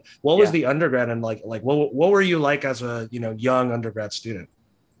path. But what was the undergrad and like what were you like as a young undergrad student?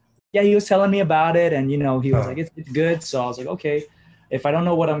 Yeah, he was telling me about it, and he was like, it's good. So I was like, okay, if I don't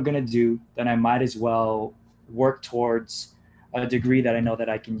know what I'm gonna do, then I might as well work towards a degree that I know that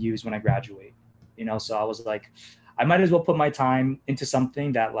I can use when I graduate. So I was like, I might as well put my time into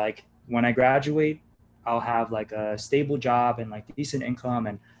something that like when I graduate, I'll have like a stable job and like decent income,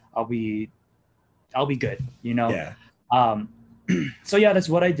 and I'll be good. Yeah. So yeah, that's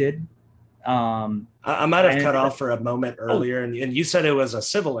what I did. I might have cut off for a moment earlier, and you said it was a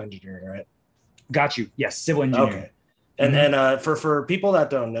civil engineering, right? Got you. Yes, civil engineering. Okay. And for people that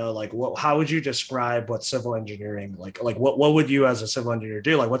don't know, like, how would you describe what civil engineering like? Like, what would you as a civil engineer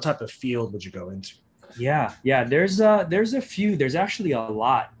do? Like, what type of field would you go into? Yeah. There's a few. There's actually a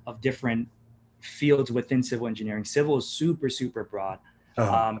lot of different fields within civil engineering. Civil is super, super broad.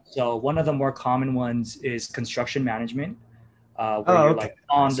 So one of the more common ones is construction management. Where you're like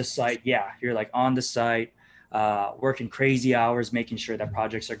on the site. Yeah, you're like on the site, working crazy hours, making sure that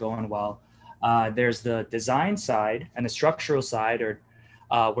projects are going well. There's the design side and the structural side, or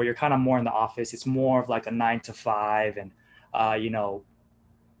where you're kind of more in the office. It's more of like a 9 to 5, and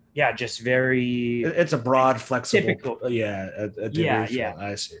just very. It's a broad, flexible. Typical. Yeah.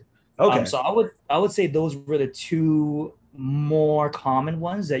 I see. Okay. So I would say those were the two more common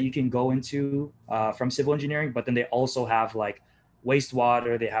ones that you can go into from civil engineering, but then they also have like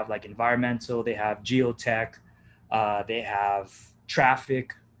wastewater, they have like environmental, they have geotech, they have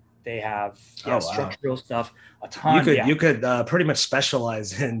traffic, they have structural stuff, a ton. You could pretty much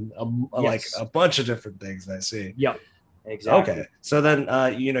specialize in like a bunch of different things. I see. Yep. Exactly. Okay. So then,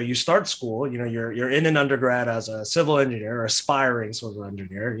 you start school, you're in an undergrad as a civil engineer or aspiring civil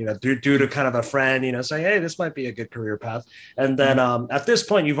engineer, due to kind of a friend, saying, hey, this might be a good career path. And then at this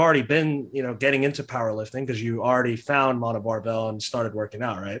point, you've already been, getting into powerlifting because you already found Mono Barbell and started working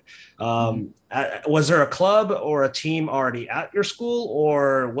out, right? Was there a club or a team already at your school,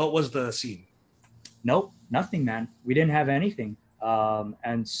 or what was the scene? Nope, nothing, man. We didn't have anything.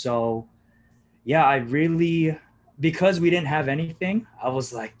 And so, yeah, because we didn't have anything, I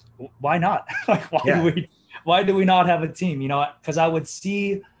was like, why not? Like, why do we not have a team? Because I would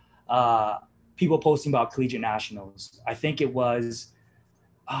see people posting about collegiate nationals. I think it was,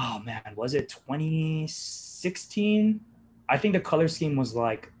 was it 2016? I think the color scheme was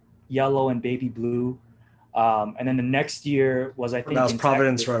like yellow and baby blue. And then the next year was, I think, that was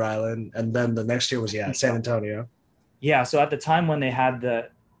Providence, Rhode Island. And then the next year was, San Antonio. Yeah. So at the time when they had the,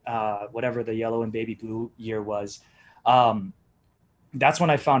 whatever the yellow and baby blue year was, that's when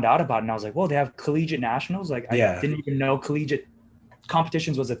I found out about it. And I was like, whoa, they have collegiate nationals. Like, I didn't even know collegiate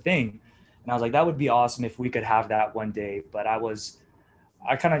competitions was a thing. And I was like, that would be awesome if we could have that one day. But I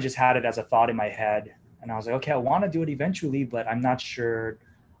kind of just had it as a thought in my head. And I was like, okay, I want to do it eventually, but I'm not sure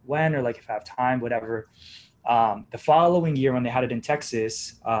when, or like if I have time, whatever. The following year when they had it in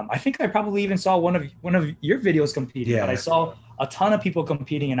Texas, I think I probably even saw one of your videos competing, but I saw a ton of people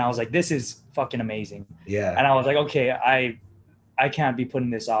competing, and I was like, this is fucking amazing. Yeah. And I was like, okay, I can't be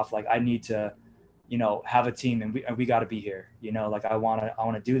putting this off. Like, I need to, have a team, and we got to be here, like I want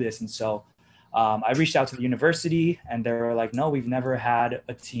to do this. And so I reached out to the university, and they were like, no, we've never had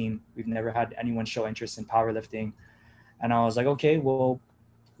a team. We've never had anyone show interest in powerlifting. And I was like, okay, well,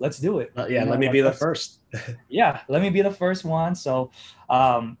 let's do it. Let me be the first. Let me be the first one. So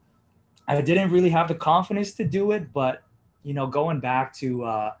I didn't really have the confidence to do it, but going back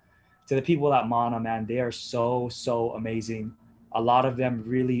to the people at Mono, man, they are so amazing. A lot of them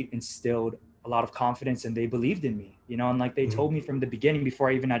really instilled a lot of confidence, and they believed in me, and like they told me from the beginning, before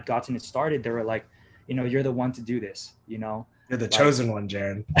I even had gotten it started, they were like, you're the one to do this, You're the chosen one,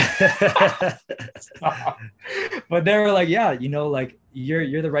 Jaron. But they were like, yeah, like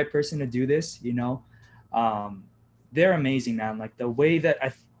you're the right person to do this, They're amazing, man. Like the way that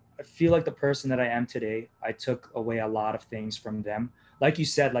I feel like the person that I am today, I took away a lot of things from them. Like you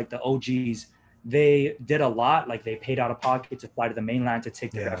said, like the OGs, they did a lot. Like they paid out of pocket to fly to the mainland to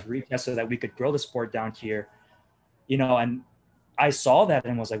take the referee test so that we could grow the sport down here, and I saw that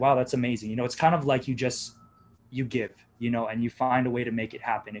and was like, wow, that's amazing. You know, it's kind of like you give, you know, and you find a way to make it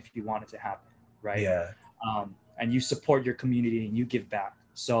happen if you want it to happen, right? Yeah. And you support your community and you give back.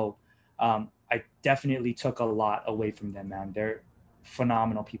 So I definitely took a lot away from them, man. They're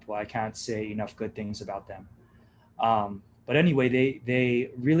phenomenal people. I can't say enough good things about them. But anyway,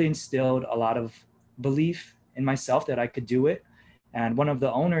 they really instilled a lot of belief in myself that I could do it. And one of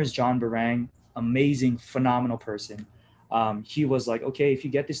the owners, John Barang, amazing, phenomenal person. He was like, okay, if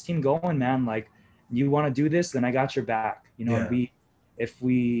you get this team going, man, like you want to do this, then I got your back. You know, and if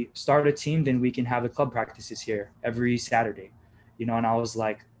we start a team, then we can have the club practices here every Saturday. You know, and I was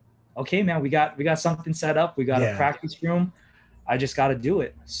like, okay, man, we got something set up. We got a practice room. I just got to do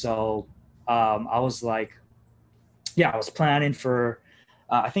it. So I was like, I was planning for,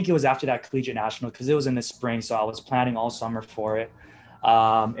 I think it was after that collegiate national, because it was in the spring. So I was planning all summer for it.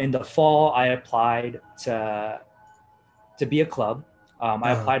 In the fall, I applied to be a club.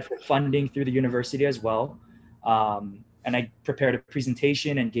 I applied for funding through the university as well. And I prepared a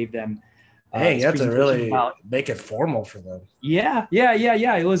presentation and gave them. Hey, you have to really make it formal for them. Yeah.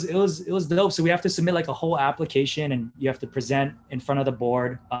 It was dope. So we have to submit like a whole application, and you have to present in front of the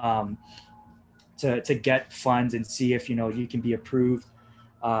board to get funds and see if, you know, you can be approved.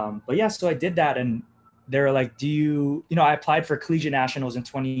 But yeah, so I did that, and they were like, I applied for collegiate nationals in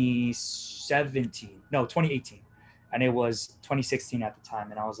 2018. And it was 2016 at the time.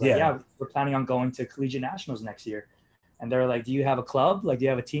 And I was like, we're planning on going to collegiate nationals next year. And they're like, do you have a club? Like, do you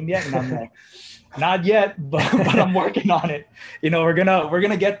have a team yet? And I'm like, not yet, but I'm working on it. You know, we're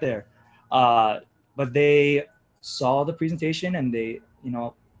gonna get there. But they saw the presentation, and they, you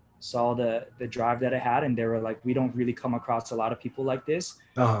know, saw the drive that I had, and they were like, we don't really come across a lot of people like this.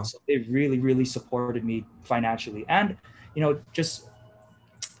 So they really, really supported me financially, and, you know, just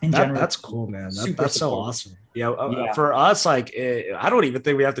in general. That's cool, man. That's so awesome. For us, like, I don't even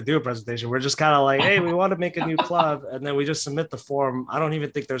think we have to do a presentation. We're just kind of like, hey, we want to make a new club, and then we just submit the form. I don't even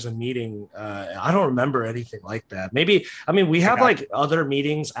think there's a meeting. I don't remember anything like that. Maybe, I mean, we have like other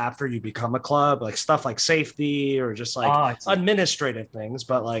meetings after you become a club, like stuff like safety or just like administrative things,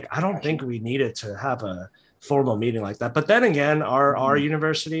 but like I don't think we needed to have a formal meeting like that. But then again, our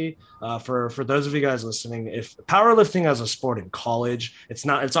university, for those of you guys listening, if powerlifting as a sport in college, it's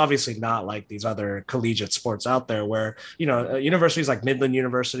obviously not like these other collegiate sports out there where, you know, universities like Midland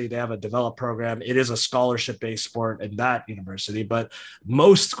University, they have a developed program. It is a scholarship based sport in that university, but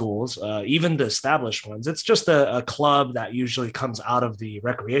most schools, even the established ones, it's just a club that usually comes out of the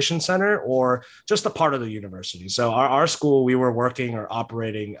recreation center or just a part of the university. So our school, we were working or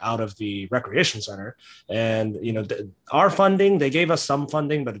operating out of the recreation center. And, you know, our funding, they gave us some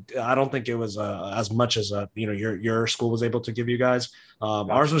funding, but I don't think it was as much as, you know, your school was able to give you guys.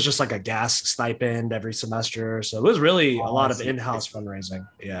 Ours was just like a gas stipend every semester. So it was really a lot of in-house fundraising.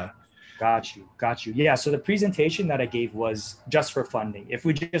 Yeah. Got you. Yeah. So the presentation that I gave was just for funding. If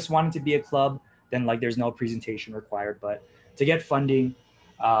we just wanted to be a club, then like there's no presentation required. But to get funding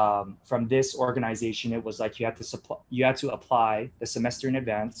from this organization, it was like you had to apply the semester in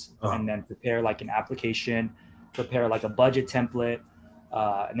advance and then prepare like an application, prepare like a budget template,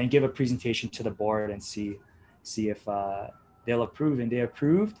 and then give a presentation to the board and see if they'll approve. And they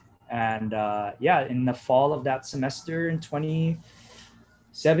approved. And in the fall of that semester in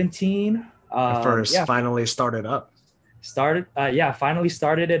 2017, finally started up. Finally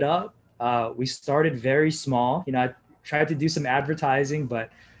started it up. We started very small. You know, I tried to do some advertising, but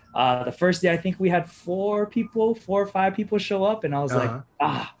the first day I think we had 4 or 5 people show up, and I was like,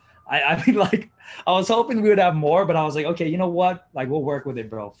 I mean, like, I was hoping we would have more, but I was like, okay, you know what? Like, we'll work with it,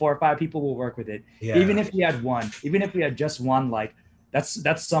 bro. 4 or 5 people will work with it. Yeah. Even if we had just one, like,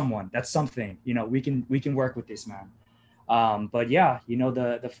 that's something, you know, we can work with this, man. But yeah, you know,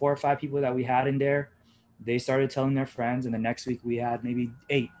 the 4 or 5 people that we had in there, they started telling their friends, and the next week we had maybe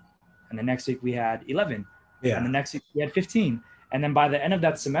 8, and the next week we had 11. Yeah. And the next week we had 15. And then by the end of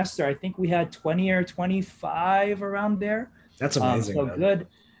that semester, I think we had 20 or 25 around there. That's amazing. So good.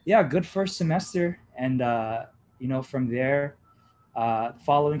 Yeah, good first semester. And, you know, from there,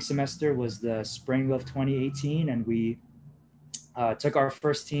 following semester was the spring of 2018. And we took our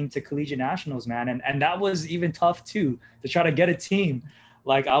first team to collegiate nationals, man. And that was even tough, too, to try to get a team.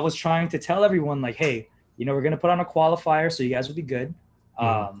 Like, I was trying to tell everyone, like, hey, you know, we're going to put on a qualifier so you guys will be good.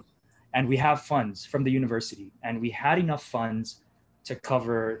 And we have funds from the university, and we had enough funds to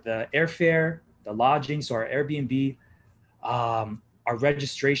cover the airfare, the lodging, so our Airbnb, our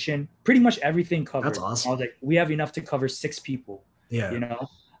registration, pretty much everything covered. That's awesome. I was like, we have enough to cover 6 people. Yeah. You know,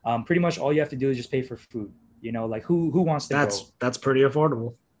 pretty much all you have to do is just pay for food. You know, like who wants to go? That's pretty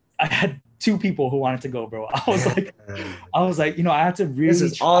affordable. I had 2 people who wanted to go, bro. I was like, you know, I had to really. This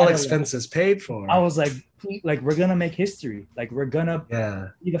is all expenses paid for. I was like, we're gonna make history. Like, we're gonna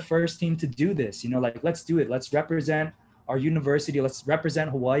be the first team to do this. You know, like, let's do it. Let's represent our university. Let's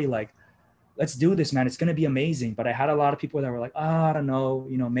represent Hawaii. Like, let's do this, man. It's gonna be amazing. But I had a lot of people that were like, I don't know,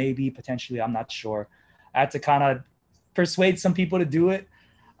 you know, maybe, potentially, I'm not sure. I had to kind of persuade some people to do it.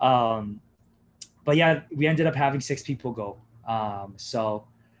 But yeah, we ended up having 6 people go.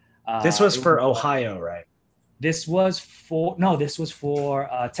 This was for Ohio, right? This was for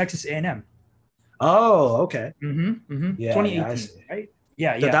Texas A&M. Oh, okay. Yeah, 2018, right?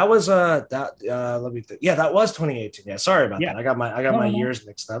 Yeah. So that was let me think. Yeah, that was 2018. Yeah, sorry about that. I got my years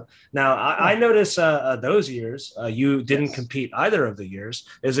mixed up. Now I noticed those years you didn't compete either of the years.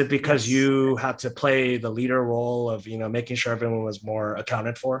 Is it because you had to play the leader role of, you know, making sure everyone was more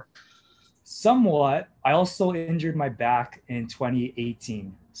accounted for? Somewhat. I also injured my back in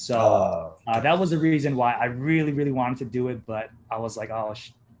 2018. So that was the reason why I really, really wanted to do it. But I was like,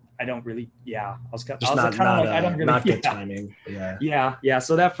 I don't really, I was kind of like, I don't really, not good timing. Yeah.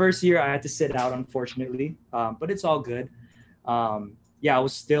 So that first year I had to sit out, unfortunately, but it's all good. I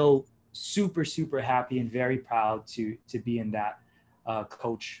was still super, super happy and very proud to be in that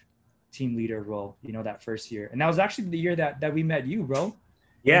coach team leader role, you know, that first year. And that was actually the year that we met you, bro.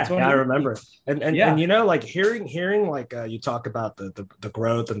 Yeah, I remember. And you know, like hearing like you talk about the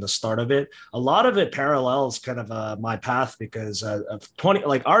growth and the start of it, a lot of it parallels kind of my path, because of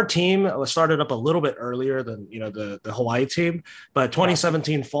our team started up a little bit earlier than, you know, the Hawaii team, but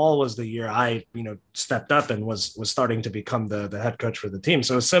 2017 fall was the year I, you know, stepped up and was starting to become the head coach for the team.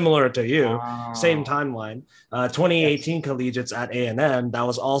 So similar to you, same timeline. 2018 collegiates at A&M, that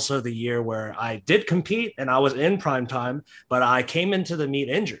was also the year where I did compete and I was in prime time, but I came into the meet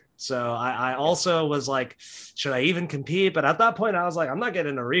injured. So I also was like, should I even compete? But at that point, I was like, I'm not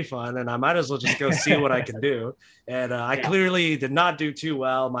getting a refund, and I might as well just go see what I can do. And I clearly did not do too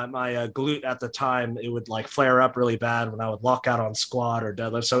well. My glute at the time, it would like flare up really bad when I would lock out on squat or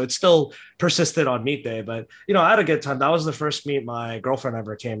deadlift. So it still persisted on meet day. But, you know, I had a good time. That was the first meet my girlfriend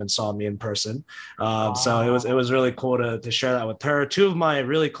ever came and saw me in person. So it was really cool to share that with her. 2 of my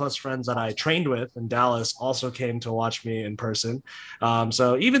really close friends that I trained with in Dallas also came to watch me in person.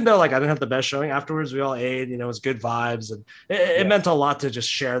 So even though like I didn't have the best showing, afterwards we all ate, you know, it was good vibes, and it meant a lot to just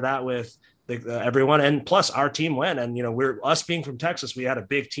share that with everyone. And plus our team went, and, you know, us being from Texas, we had a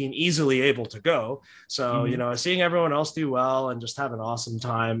big team easily able to go. So, you know, seeing everyone else do well and just have an awesome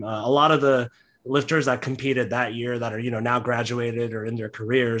time. A lot of the lifters that competed that year that are, you know, now graduated or in their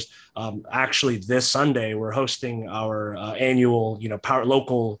careers, actually this Sunday we're hosting our annual, you know,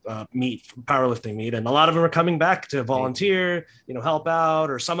 local powerlifting meet, and a lot of them are coming back to volunteer, you know, help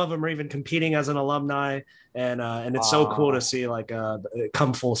out, or some of them are even competing as an alumni. And it's so cool to see like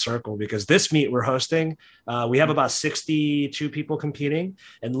come full circle, because this meet we're hosting, we have about 62 people competing,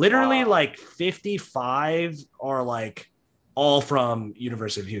 and literally like 55 are like all from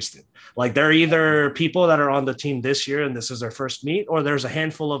University of Houston. Like they're either people that are on the team this year and this is their first meet, or there's a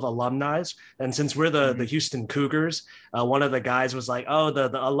handful of alumni. And since we're the Houston Cougars, one of the guys was like, oh,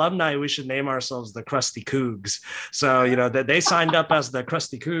 the alumni, we should name ourselves the Krusty Cougs. So, you know, that they signed up as the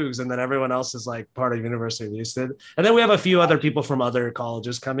Krusty Cougs, and then everyone else is like part of University of Houston. And then we have a few other people from other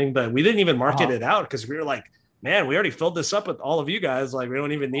colleges coming, but we didn't even market it out, because we were like, man, we already filled this up with all of you guys. Like, we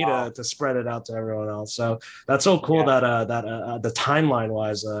don't even need to spread it out to everyone else. So that's so cool that the timeline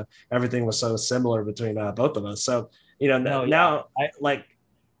wise, everything was so similar between both of us. So, you know,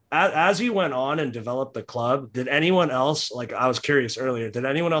 as you went on and developed the club, did anyone else, like, I was curious earlier, did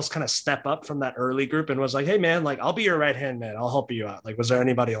anyone else kind of step up from that early group and was like, hey man, like, I'll be your right hand man, I'll help you out? Like, was there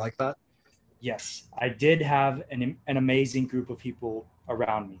anybody like that? Yes, I did have an amazing group of people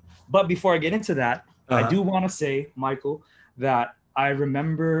around me. But before I get into that, I do want to say, Michael, that I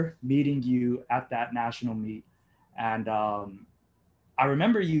remember meeting you at that national meet, and I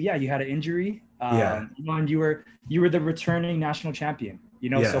remember you had an injury, you know, and you were the returning national champion, you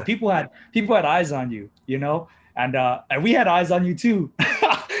know, so people had eyes on you, you know, and we had eyes on you too.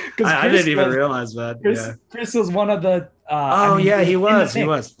 I didn't even realize that. Chris was one of the he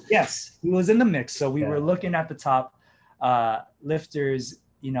was. Yes, he was in the mix. So we were looking at the top lifters,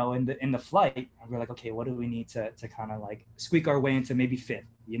 you know, in the flight, and we're like, okay, what do we need to kind of like squeak our way into maybe 5th,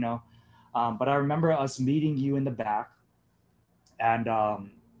 you know? But I remember us meeting you in the back, and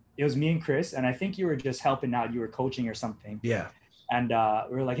it was me and Chris, and I think you were just helping out. You were coaching or something. Yeah. And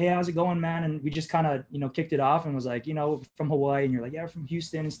we were like, hey, how's it going, man? And we just kind of, you know, kicked it off and was like, you know, from Hawaii. And you're like, yeah, from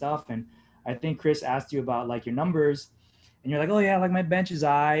Houston and stuff. And I think Chris asked you about like your numbers, and you're like, oh yeah, like my bench is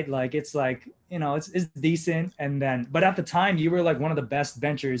like, it's like, you know, it's decent. And then, but at the time you were like one of the best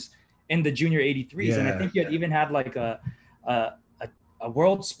benchers in the junior 83s. And I think you had even had like a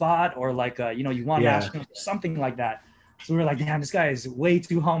world spot, or like you won national, something like that. So we were like, damn, this guy is way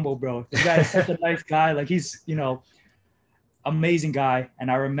too humble, bro. This guy is such a nice guy. Like, he's, amazing guy. And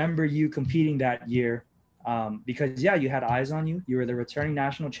I remember you competing that year because, you had eyes on you. You were the returning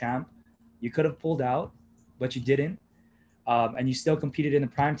national champ. You could have pulled out, but you didn't. And you still competed in the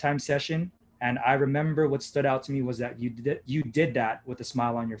primetime session. And I remember what stood out to me was that you did that with a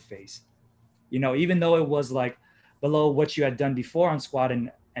smile on your face. Even though it was like below what you had done before on squat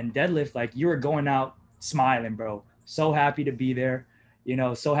and deadlift, like, you were going out smiling, bro. So happy to be there,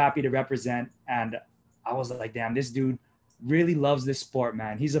 so happy to represent. And I was like, damn, this dude really loves this sport,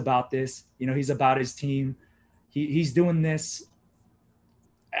 man. He's about this, he's about his team. He's doing this.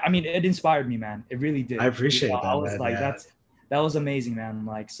 I mean, it inspired me, man. It really did. I appreciate that. I was like, that was amazing, man.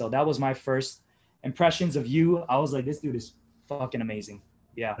 Like, so that was my first impressions of you. I was like, this dude is fucking amazing.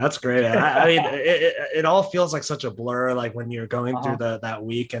 Yeah, that's great. I mean, it all feels like such a blur, like when you're going through that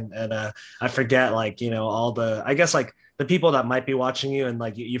week, and I forget, like, all the, I guess, like, the people that might be watching you, and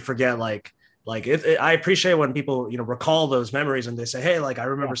like you forget, like I appreciate when people recall those memories and they say, hey, like, I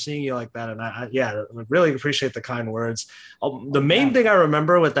remember seeing you like that. And I really appreciate the kind words. The main thing I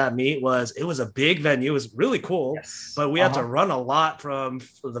remember with that meet was it was a big venue. It was really cool, but we had to run a lot from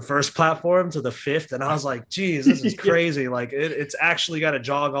the first platform to the fifth, and I was like, geez, this is crazy. Like, it's actually got to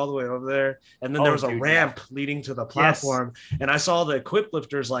jog all the way over there, and then there was a ramp leading to the platform, and I saw the equip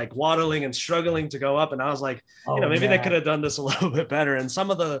lifters like waddling and struggling to go up, and I was like, maybe they could have done this a little bit better. And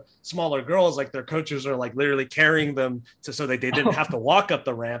some of the smaller girls, like, their coaches are like literally carrying them so they didn't have to walk up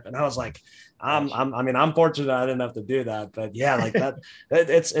the ramp. And I was like, I'm fortunate I didn't have to do that. But yeah, like that,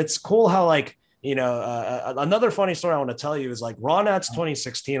 it's cool how, like, another funny story I want to tell you is, like, Raw Nats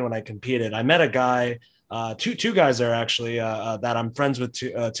 2016, when I competed, I met a guy, two guys there actually, that I'm friends with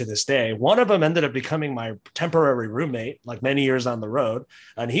to this day. One of them ended up becoming my temporary roommate, like, many years down the road.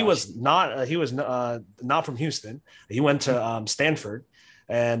 And he was not from Houston. He went to Stanford.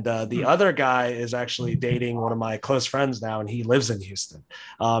 And the other guy is actually dating one of my close friends now, and he lives in Houston.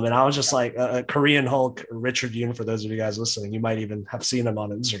 And I was just like, Korean Hulk, Richard Yoon, for those of you guys listening, you might even have seen him on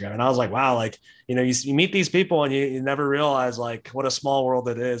Instagram. And I was like, wow, like, you meet these people and you never realize, like, what a small world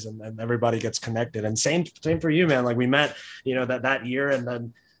it is, and everybody gets connected. And same for you, man. Like, we met, that year, and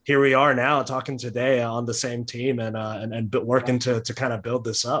then here we are now talking today on the same team and working to kind of build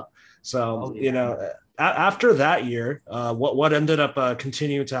this up. So, after that year, what ended up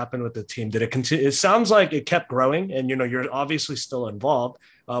continuing to happen with the team? Did it continue? It sounds like it kept growing, and you're obviously still involved.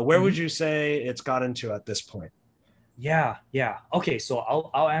 Where would you say it's gotten to at this point? Yeah. Okay, so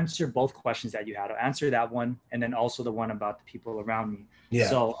I'll answer both questions that you had. I'll answer that one, and then also the one about the people around me. Yeah.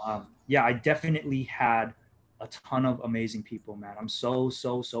 So I definitely had a ton of amazing people, man. I'm so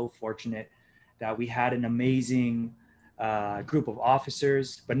fortunate that we had an amazing group of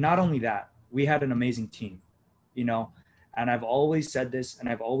officers, but not only that, we had an amazing team, and I've always said this, and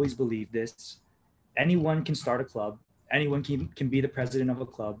I've always believed this. Anyone can start a club. Anyone can be the president of a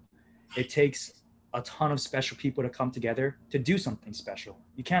club. It takes a ton of special people to come together to do something special.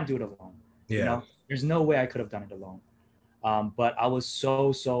 You can't do it alone. Yeah. There's no way I could have done it alone. But I was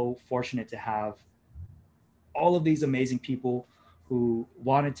so fortunate to have all of these amazing people who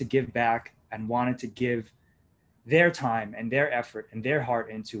wanted to give back and wanted to give their time and their effort and their heart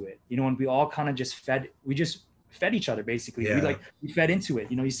into it, and we all kind of just fed each other, basically. We fed into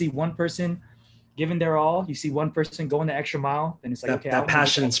it. You see one person giving their all, you see one person going the extra mile, and it's like, that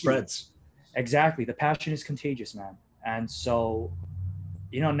passion spreads. Exactly. The passion is contagious, man. And so,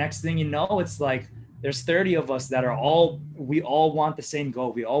 next thing you know, it's like there's 30 of us that we all want the same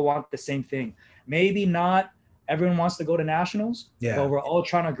goal. We all want the same thing. Maybe not everyone wants to go to nationals, but we're all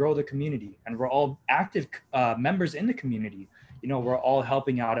trying to grow the community, and we're all active members in the community. We're all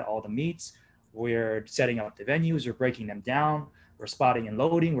helping out at all the meets. We're setting up the venues. We're breaking them down. We're spotting and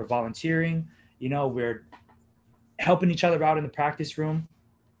loading. We're volunteering. We're helping each other out in the practice room.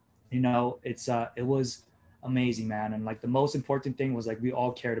 It was amazing, man. And like, the most important thing was, like, we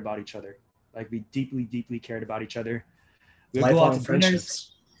all cared about each other. Like, we deeply cared about each other. We would go out to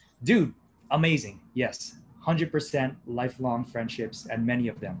dinners. Dude, amazing. Yes. 100% lifelong friendships, and many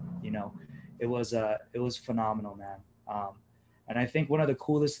of them, it was phenomenal, man. And I think one of the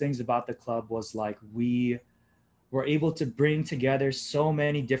coolest things about the club was, like, we were able to bring together so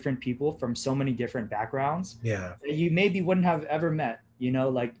many different people from so many different backgrounds that you maybe wouldn't have ever met,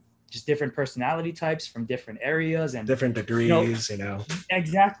 like, just different personality types from different areas and different degrees,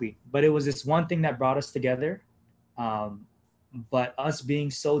 Exactly. But it was this one thing that brought us together. But us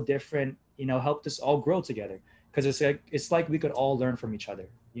being so different, helped us all grow together, because it's like we could all learn from each other.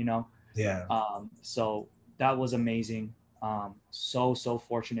 Yeah. So that was amazing. So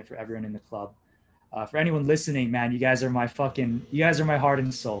fortunate for everyone in the club. For anyone listening, man, you guys are my heart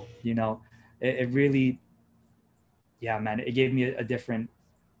and soul. You know, it really, yeah, man, it gave me a different.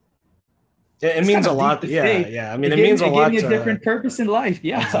 It It's kind means a of deep lot. to Yeah, say. yeah. I mean, it means a It gave lot me a to different purpose in life.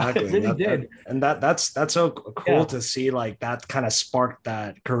 Yeah, it exactly. really did. That's so cool Yeah. to see, like that kind of sparked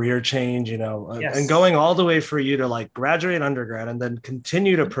that career change, you know, and Yes. going all the way for you to like graduate undergrad and then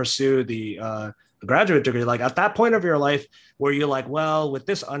continue to pursue the graduate degree. Like at that point of your life where you're like, well, with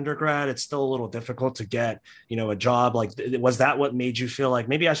this undergrad, it's still a little difficult to get, you know, a job. Like, was that what made you feel like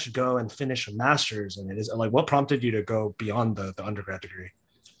maybe I should go and finish a master's? And it is like, what prompted you to go beyond the undergrad degree?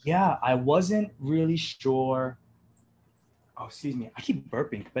 Yeah, I wasn't really sure. Oh, excuse me. I keep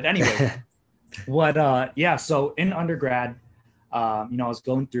burping. But anyway, yeah, so in undergrad, you know, I was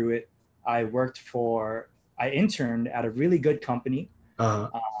going through it. I interned at a really good company. uh,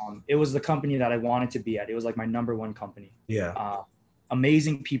 It was the company that I wanted to be at. It was like my number one company. yeah.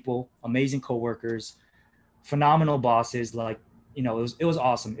 Amazing people, amazing coworkers, phenomenal bosses. Like, you know, it was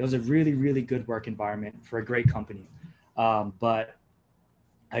awesome. It was a really, really good work environment for a great company. But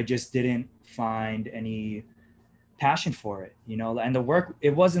I just didn't find any passion for it, you know, and the work,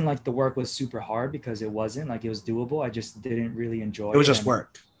 it wasn't like the work was super hard because it wasn't like it was doable. I just didn't really enjoy It was it. just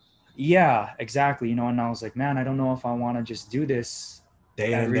work. Yeah, exactly. You know, and I was like, man, I don't know if I want to just do this Day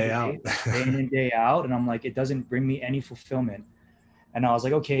in and every day day, out. day in and day out. And I'm like, it doesn't bring me any fulfillment. And I was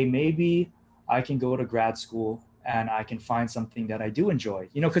like, okay, maybe I can go to grad school and I can find something that I do enjoy,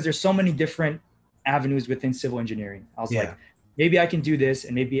 you know, because there's so many different avenues within civil engineering. I was Yeah. like, maybe I can do this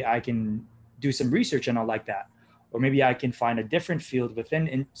and maybe I can do some research and I'll like that. Or maybe I can find a different field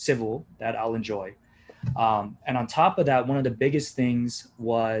within civil that I'll enjoy. And on top of that, one of the biggest things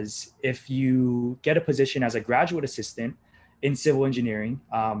was if you get a position as a graduate assistant in civil engineering,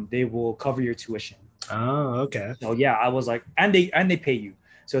 they will cover your tuition. Oh, okay. So yeah, I was like, and they pay you.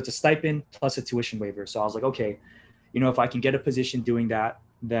 So it's a stipend plus a tuition waiver. So I was like, okay, you know, if I can get a position doing that,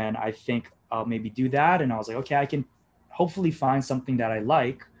 then I think I'll maybe do that. And I was like, okay, I can hopefully find something that I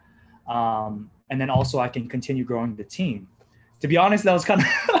like. And then also I can continue growing the team. To be honest, that was kind of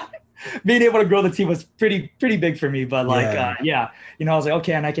being able to grow the team was pretty big for me. But like, yeah, you know, I was like,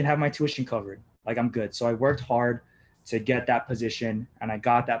 okay, and I can have my tuition covered. Like I'm good. So I worked hard to get that position, and I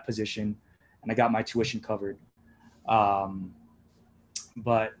got that position, and I got my tuition covered.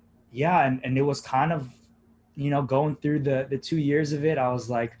 But yeah, and it was kind of, you know, going through the 2 years of it, I was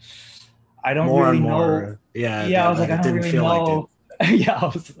like, I don't More really and know. more. Yeah. Yeah, I was like, I it don't didn't really feel like know. Yeah, I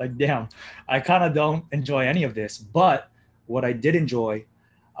was like, damn, I kind of don't enjoy any of this. But what I did enjoy,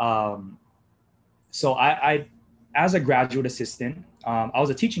 so I as a graduate assistant, I was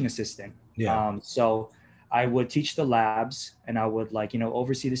a teaching assistant. Yeah. So I would teach the labs, and I would, like, you know,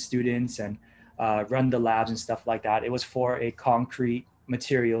 oversee the students and run the labs and stuff like that. It was for a concrete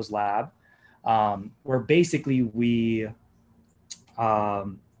materials lab, where basically we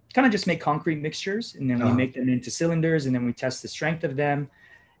kind of just make concrete mixtures, and then we make them into cylinders, and then we test the strength of them,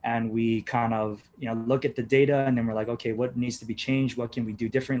 and we kind of, you know, look at the data, and then we're like, okay, what needs to be changed? What can we do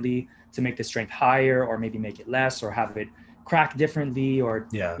differently to make the strength higher, or maybe make it less, or have it crack differently, or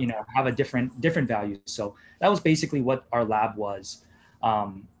you know, have a different value. So that was basically what our lab was.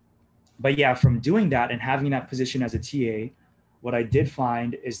 But yeah, from doing that and having that position as a TA, what I did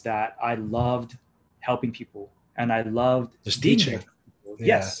find is that I loved helping people, and I loved just teaching.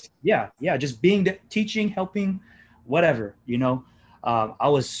 Yes. Yeah. Just being teaching, helping, whatever, you know. I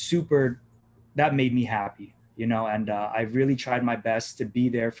was that made me happy, you know, and I really tried my best to be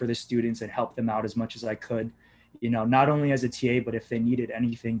there for the students and help them out as much as I could, you know, not only as a TA, but if they needed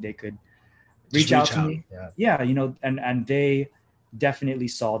anything, they could reach out to me. Yeah, you know, and they definitely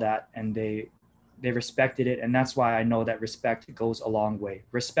saw that, and they respected it. And that's why I know that respect goes a long way.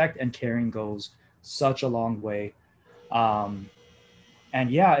 Respect and caring goes such a long way. And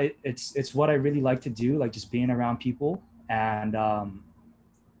yeah, it's what I really like to do, like just being around people. And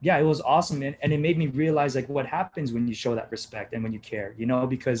yeah, it was awesome. And it made me realize like what happens when you show that respect and when you care, you know,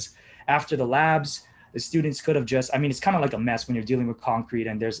 because after the labs, the students could have just, I mean, it's kind of like a mess when you're dealing with concrete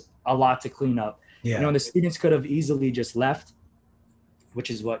and there's a lot to clean up. You know, the students could have easily just left, which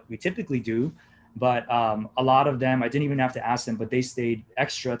is what we typically do. But a lot of them, I didn't even have to ask them, but they stayed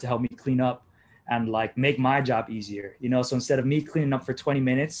extra to help me clean up and like make my job easier, you know. So instead of me cleaning up for 20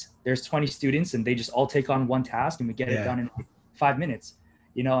 minutes, there's 20 students and they just all take on one task and we get it done in like 5 minutes,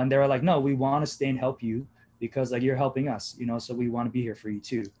 you know. And they were like, no, we want to stay and help you because like you're helping us, you know, so we want to be here for you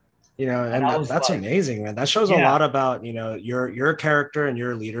too. And that's like, amazing, man. That shows a lot about, your character and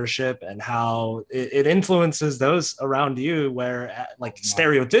your leadership and how it influences those around you where like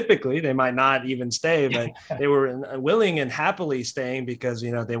stereotypically they might not even stay, but they were willing and happily staying because,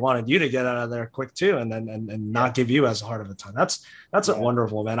 they wanted you to get out of there quick too. And then, and not give you as hard of a time. That's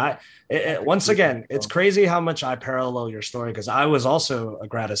wonderful, man. Once again, it's crazy how much I parallel your story because I was also a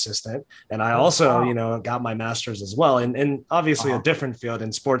grad assistant and I also, got my master's as well. And obviously a different field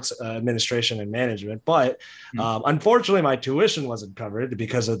in sports administration and management. But unfortunately, my tuition wasn't covered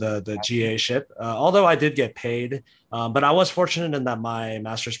because of the GA ship, although I did get paid. But I was fortunate in that my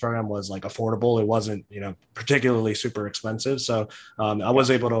master's program was like affordable. It wasn't, particularly super expensive. So I was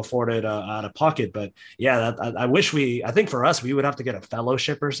able to afford it out of pocket. But yeah, I think for us, we would have to get a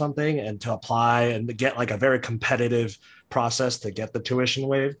fellowship or something and to apply and to get like a very competitive process to get the tuition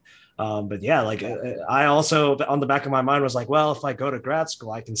waived. But yeah, like I also on the back of my mind was like, well, if I go to grad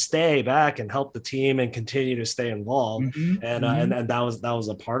school, I can stay back and help the team and continue to stay involved. And that was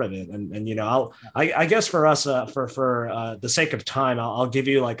a part of it. And I guess for us, for the sake of time, I'll give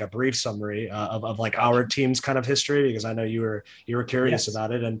you like a brief summary of like our team's kind of history, because I know you were curious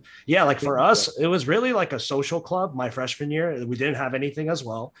about it. And yeah, like for us, it was really like a social club my freshman year. We didn't have anything as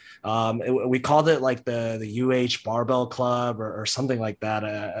well. We called it like the UH Barbell Club or something like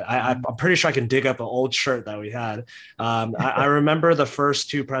that. I'm pretty sure I can dig up an old shirt that we had. I remember the first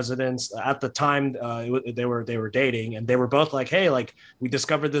two presidents at the time, they were dating, and they were both like, hey, like we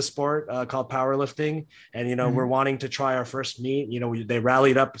discovered this sport called powerlifting, and we're wanting to try our first meet. They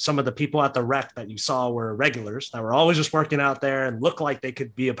rallied up some of the people at the rec that you saw were regulars that were always just working out there and looked like they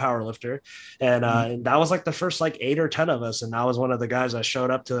could be a powerlifter. And that was like the first like 8 or 10 of us. And I was one of the guys that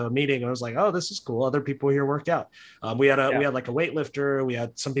showed up to the meeting and I was like, oh, this is cool. Other people here work out. We had like a weightlifter. We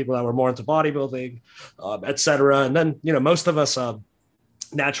had some people that were more into bodybuilding, etc. And then, most of us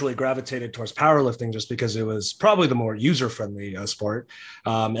naturally gravitated towards powerlifting just because it was probably the more user-friendly sport.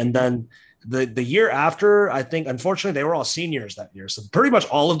 And then the year after, I think, unfortunately, they were all seniors that year. So pretty much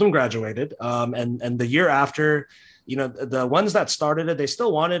all of them graduated. And the year after, the ones that started it, they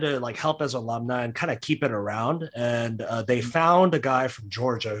still wanted to like help as alumni and kind of keep it around. And they found a guy from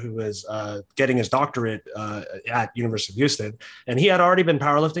Georgia who was getting his doctorate at University of Houston. And he had already been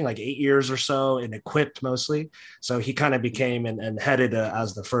powerlifting like 8 years or so and equipped mostly. So he kind of became and headed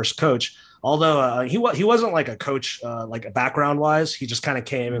as the first coach. Although he wasn't like a coach, like a background wise, he just kind of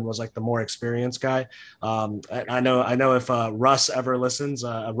came and was like the more experienced guy. I know if Russ ever listens,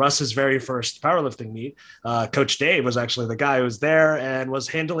 Russ's very first powerlifting meet, Coach Dave was actually the guy who was there and was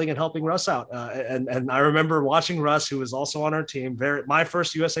handling and helping Russ out. And I remember watching Russ, who was also on our team. My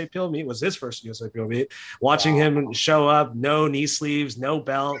first USAPL meet was his first USAPL meet. Watching him show up, no knee sleeves, no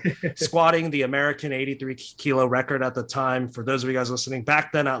belt, squatting the American 83 kilo record at the time. For those of you guys listening,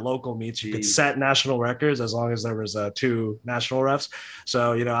 back then at local meets, you could set national records as long as there was 2 national refs.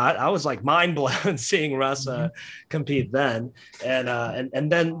 So I was like mind blown seeing Russ compete then. And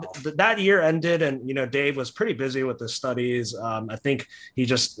then that year ended, and Dave was pretty busy with his studies. I think he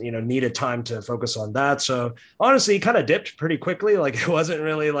just needed time to focus on that. So honestly, he kind of dipped pretty quickly. Like it wasn't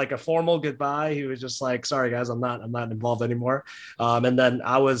really like a formal goodbye. He was just like, sorry guys, I'm not involved anymore. And then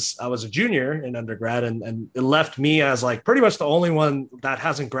I was a junior in undergrad, and it left me as like pretty much the only one that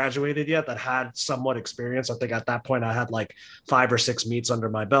hasn't graduated yet that had somewhat experience. I think at that point I had like 5 or 6 meets under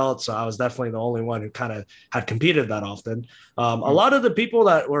my belt. So I was definitely the only one who kind of had competed that often. A lot of the people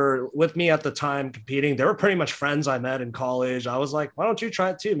that were with me at the time competing, they were pretty much friends I met in college. I was like, why don't you try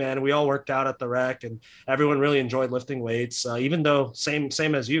it too, man? And we all worked out at the rec and everyone really enjoyed lifting weights, even though same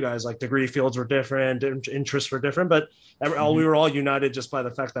as you guys, like degree fields were different, interests were different, but we were all united just by the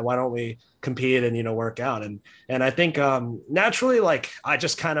fact that why don't we compete and work out. And I think naturally, like I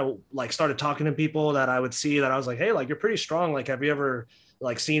just kind of like started talking to people that I would see that I was like, hey, like you're pretty strong, like have you ever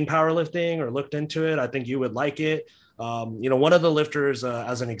like seen powerlifting or looked into it? I think you would like it. One of the lifters,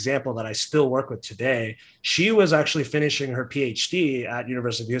 as an example that I still work with today, she was actually finishing her PhD at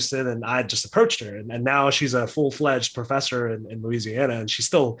University of Houston, and I just approached her, and now she's a full-fledged professor in Louisiana, and she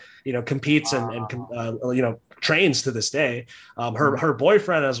still, competes and trains to this day. Her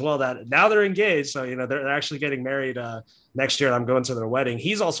boyfriend as well, that now they're engaged, so they're actually getting married next year, and I'm going to their wedding.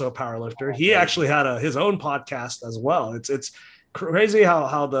 He's also a powerlifter. He actually had his own podcast as well. It's crazy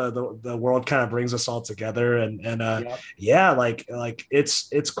how the world kind of brings us all together, and like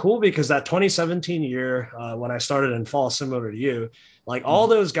it's cool because that 2017 year when I started in fall, similar to you, like all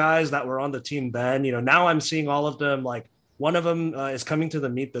those guys that were on the team then, now I'm seeing all of them. Like one of them is coming to the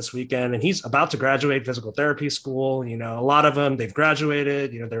meet this weekend, and he's about to graduate physical therapy school. A lot of them, they've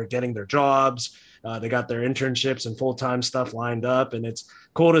graduated, they're getting their jobs. They got their internships and full-time stuff lined up, and it's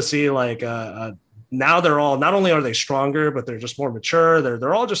cool to see like now they're all, not only are they stronger, but they're just more mature.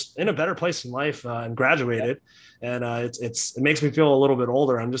 They're all just in a better place in life and graduated. And it makes me feel a little bit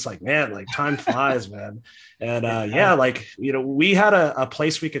older. I'm just like, man, like time flies, man. And like, we had a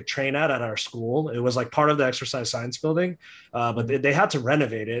place we could train at our school. It was like part of the exercise science building, but they had to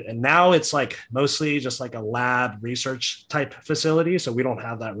renovate it. And now it's like mostly just like a lab research type facility. So we don't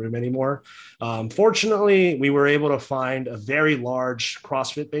have that room anymore. Fortunately, we were able to find a very large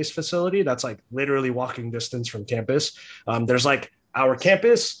CrossFit based facility that's like literally walking distance from campus. There's like our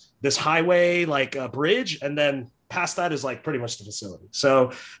campus, this highway, like a bridge, and then past that is like pretty much the facility.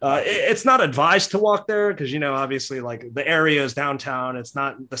 So it's not advised to walk there because, obviously like the area is downtown. It's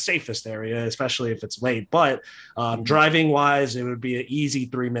not the safest area, especially if it's late, but driving wise, it would be an easy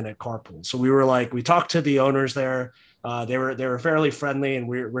 3-minute carpool. So we talked to the owners there. They were fairly friendly, and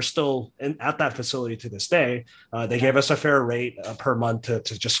we're still at that facility to this day. They gave us a fair rate per month to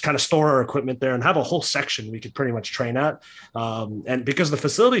just kind of store our equipment there and have a whole section we could pretty much train at. And because the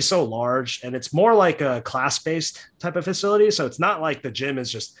facility is so large, and it's more like a class-based type of facility, so it's not like the gym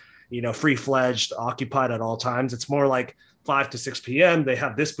is just free-fledged, occupied at all times. It's more like 5 to 6 p.m. They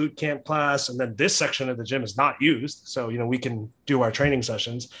have this boot camp class, and then this section of the gym is not used. So, we can do our training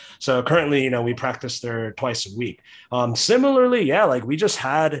sessions. So currently, we practice there twice a week. Similarly, like we just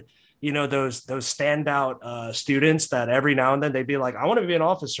had, those standout students that every now and then they'd be like, I want to be an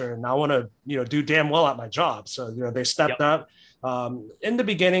officer and I want to, do damn well at my job. So, they stepped up. In the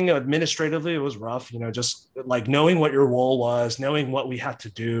beginning, administratively, it was rough, just like knowing what your role was, knowing what we had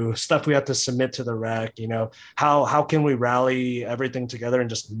to do, stuff we had to submit to the rec, how can we rally everything together and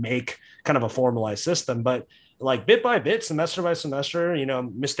just make kind of a formalized system. But like bit by bit, semester by semester,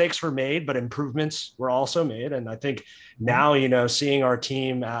 mistakes were made, but improvements were also made. And I think now, seeing our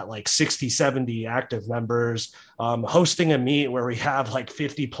team at like 60, 70 active members, hosting a meet where we have like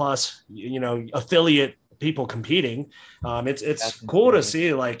 50 plus, affiliate people competing. It's cool to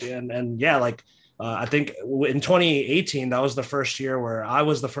see, like, I think in 2018, that was the first year where I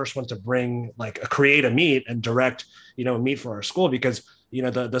was the first one to bring create a meet and direct, a meet for our school, because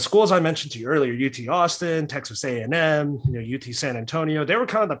the schools I mentioned to you earlier, UT Austin, Texas A&M, UT San Antonio, they were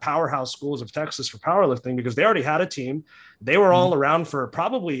kind of the powerhouse schools of Texas for powerlifting because they already had a team. They were all around for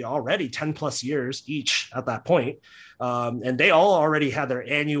probably already 10 plus years each at that point. And they all already had their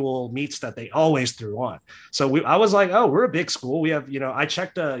annual meets that they always threw on. So I was like, oh, we're a big school. We have, I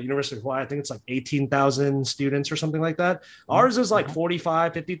checked University of Hawaii. I think it's like 18,000 students or something like that. Ours is like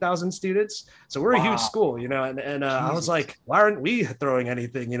 45, 50,000 students. So we're a huge school, and I was like, why aren't we throwing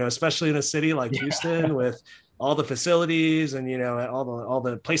anything, especially in a city like Houston with all the facilities and all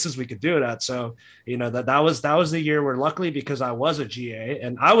the places we could do it at. So that was the year where, luckily, because I was a GA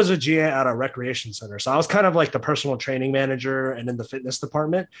and I was a GA at a recreation center, so I was kind of like the personal training manager and in the fitness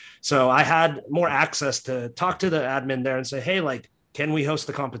department, so I had more access to talk to the admin there and say, hey, like, can we host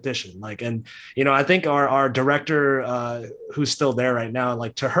the competition? I think our director, who's still there right now,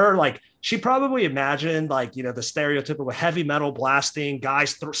 to her, she probably imagined the stereotypical heavy metal blasting,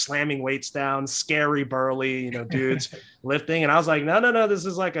 guys slamming weights down, scary, burly, dudes lifting. And I was like, no, this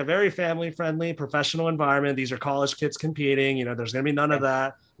is like a very family friendly professional environment. These are college kids competing, there's going to be none of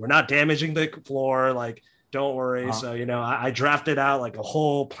that. We're not damaging the floor. Don't worry. So, I drafted out a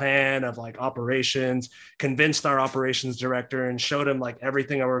whole plan of operations, convinced our operations director and showed him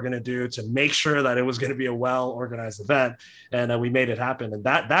everything that we're going to do to make sure that it was going to be a well-organized event. And we made it happen. And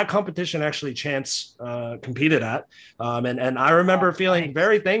that competition actually Chance competed at. And I remember feeling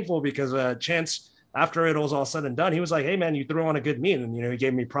very thankful because Chance, after it was all said and done, he was like, hey man, you threw on a good meet. And, he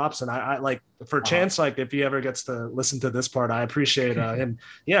gave me props. And I for Chance, if he ever gets to listen to this part, I appreciate him,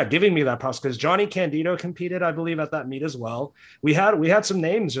 giving me that props, because Johnny Candido competed, I believe, at that meet as well. We had some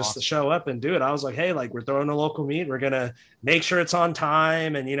names just to show up and do it. I was like, hey, we're throwing a local meet. We're going to make sure it's on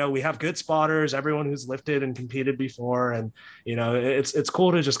time. And, we have good spotters, everyone who's lifted and competed before. And, it's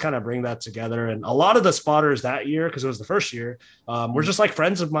cool to just kind of bring that together. And a lot of the spotters that year, because it was the first year, were just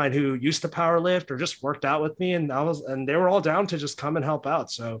friends of mine who used to power lift or just worked out with me. And they were all down to just come and help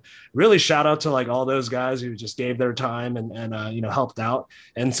out. So really shout out to all those guys who just gave their time and helped out.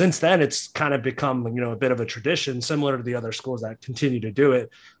 And since then it's kind of become, a bit of a tradition similar to the other schools that continue to do it.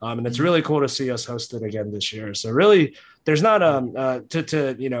 And it's really cool to see us host it again this year. So really there's not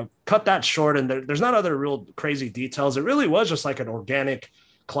to cut that short, and there's not other real crazy details. It really was just an organic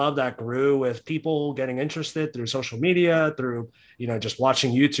club that grew with people getting interested through social media, through just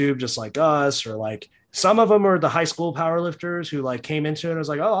watching YouTube, just like us, or some of them are the high school powerlifters who came into it and was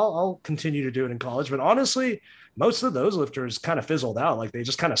like, oh, I'll continue to do it in college. But honestly, most of those lifters kind of fizzled out. Like they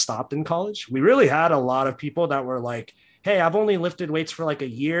just kind of stopped in college. We really had a lot of people that were like, hey, I've only lifted weights for like a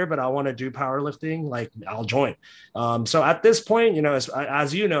year, but I want to do powerlifting. Like I'll join. So at this point,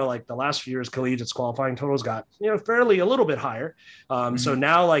 as you know, like the last few years, collegiate's qualifying totals got, fairly a little bit higher. So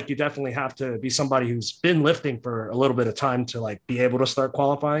now like you definitely have to be somebody who's been lifting for a little bit of time to like be able to start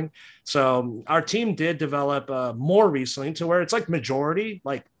qualifying. So our team did develop more recently to where it's like majority,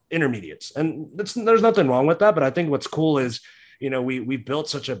 like intermediates. And there's nothing wrong with that. But I think what's cool is, we built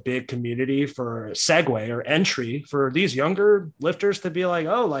such a big community for segue or entry for these younger lifters to be like,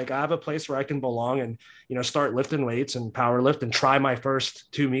 oh, like I have a place where I can belong and, start lifting weights and power lift and try my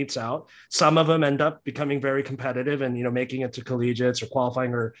first 2 meets out. Some of them end up becoming very competitive and, making it to collegiates or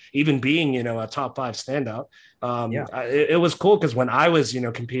qualifying or even being, a top 5 standout. It was cool because when I was,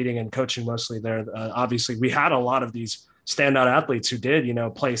 competing and coaching mostly there, obviously we had a lot of these standout athletes who did,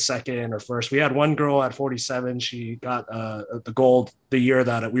 play second or first. We had one girl at 47. She got the gold the year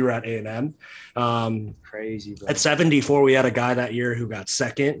that we were at A&M. Crazy, bro. At 74, we had a guy that year who got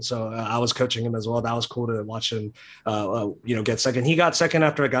second. So I was coaching him as well. That was cool to watch him, get second. He got second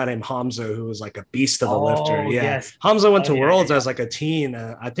after a guy named Hamza, who was like a beast of a lifter. Yeah. Yes. Hamza went to Worlds as like a teen.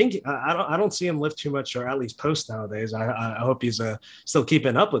 I think I don't see him lift too much or at least post nowadays. I hope he's still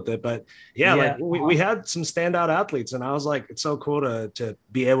keeping up with it. But like we had some standout athletes, and I was like, it's so cool to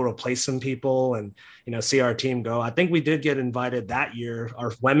be able to place some people and, see our team go. I think we did get invited that year.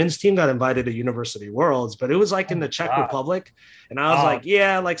 Our women's team got invited to University Worlds, but it was like in the Czech Republic. And I was like,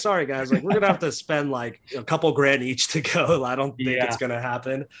 yeah, like, sorry guys, like we're going to have to spend like a couple grand each to go. I don't think it's going to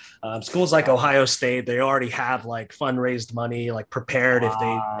happen. Schools like Ohio State, they already have like fundraised money, like prepared if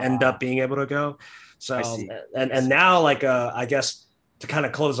they end up being able to go. So, and now like, I guess to kind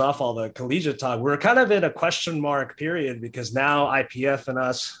of close off all the collegiate talk, we're kind of in a question mark period because now IPF and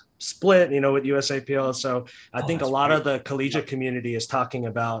us split, with USAPL. So I think a lot of the collegiate community is talking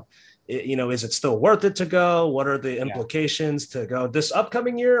about, is it still worth it to go? What are the implications to go this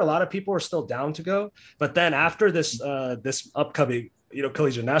upcoming year? A lot of people are still down to go, but then after this upcoming,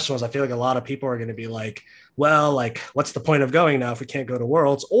 collegiate nationals, I feel like a lot of people are going to be like, well, like, what's the point of going now if we can't go to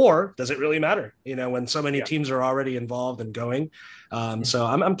Worlds? Or does it really matter, when so many teams are already involved and going? So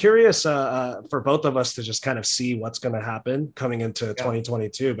I'm curious for both of us to just kind of see what's going to happen coming into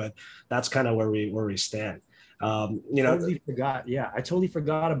 2022, but that's kind of where we stand. I totally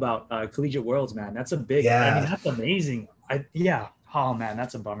forgot about Collegiate Worlds, man. That's a big, I mean, that's amazing. Oh man,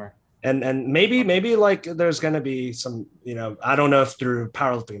 that's a bummer. And maybe like there's going to be some, I don't know if through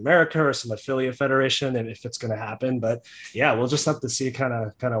Powerlifting America or some affiliate federation and if it's going to happen, but yeah, we'll just have to see kind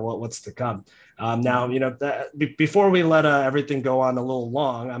of what's to come. Now, before we let everything go on a little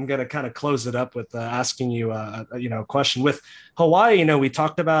long, I'm going to kind of close it up with asking you, a question with Hawaii. We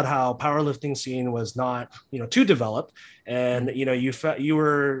talked about how powerlifting scene was not, too developed, and, you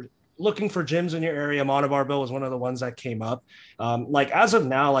were looking for gyms in your area. Montebarbell was one of the ones that came up. Like as of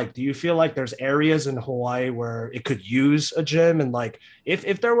now, like, do you feel like there's areas in Hawaii where it could use a gym? And like,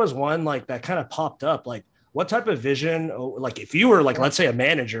 if there was one like that kind of popped up, like what type of vision, like if you were like, let's say a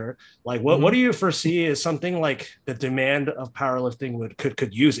manager, like what do you foresee as something like the demand of powerlifting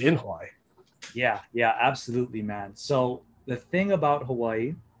could use in Hawaii? Yeah, absolutely, man. So the thing about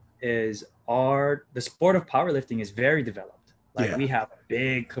Hawaii is the sport of powerlifting is very developed. Like we have a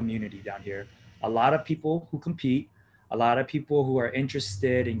big community down here, a lot of people who compete, a lot of people who are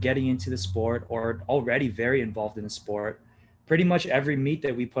interested in getting into the sport or already very involved in the sport. Pretty much every meet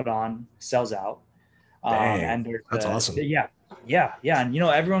that we put on sells out. And that's awesome. Yeah. And,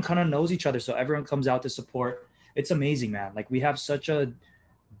 everyone kind of knows each other. So everyone comes out to support. It's amazing, man. Like we have such a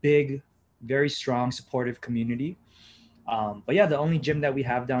big, very strong, supportive community. But yeah, the only gym that we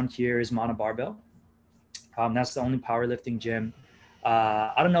have down here is Montebarbell. That's the only powerlifting gym.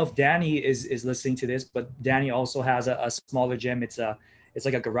 I don't know if Danny is listening to this, but Danny also has a smaller gym. It's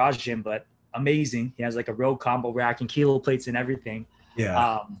like a garage gym, but amazing. He has like a row combo rack and kilo plates and everything.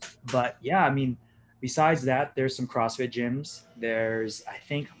 Yeah. But yeah, I mean, besides that, there's some CrossFit gyms. There's, I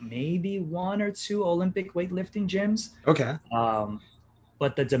think, maybe 1 or 2 Olympic weightlifting gyms. Okay.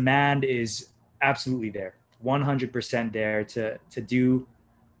 But the demand is absolutely there, 100% there to do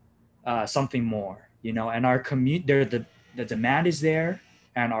something more. And our community, the demand is there,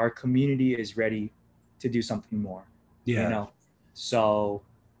 and our community is ready to do something more. Yeah. So,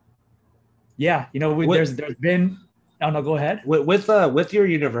 yeah, there's been Oh no, go ahead. With your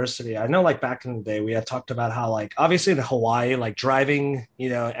university, I know like back in the day we had talked about how like obviously in Hawaii, like driving,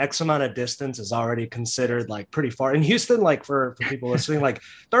 X amount of distance is already considered like pretty far. In Houston, like for people listening, like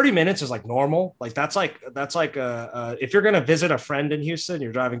 30 minutes is like normal. Like that's like if you're gonna visit a friend in Houston,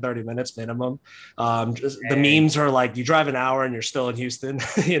 you're driving 30 minutes minimum. The memes are like you drive an hour and you're still in Houston,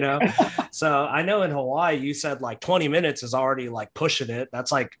 So I know in Hawaii you said like 20 minutes is already like pushing it.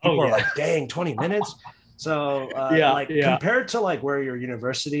 That's like people are like, dang, 20 minutes. So compared to like where your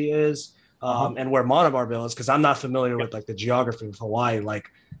university is and where Mono Barbell is, because I'm not familiar with like the geography of Hawaii, like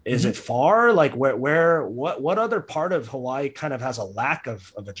is it far? Like what other part of Hawaii kind of has a lack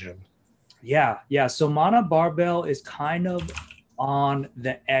of a gym? Yeah. So Mono Barbell is kind of on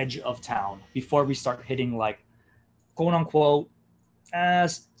the edge of town before we start hitting like quote unquote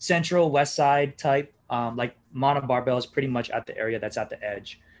central west side type. Like Mono Barbell is pretty much at the area that's at the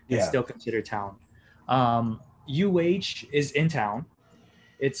edge. It's still considered town. UH is in town.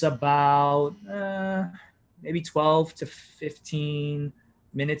 It's about maybe 12 to 15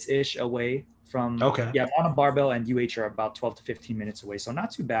 minutes ish away from Mono Barbell and UH are about 12 to 15 minutes away, so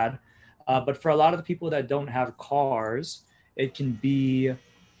not too bad. But for a lot of the people that don't have cars, it can be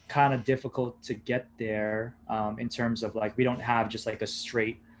kind of difficult to get there in terms of like we don't have just like a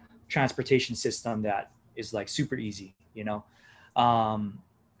straight transportation system that is like super easy,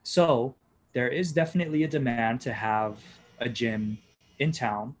 so there is definitely a demand to have a gym in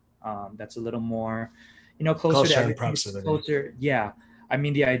town that's a little more, closer to everything. Closer, yeah. I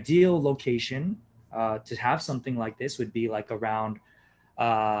mean, the ideal location to have something like this would be like around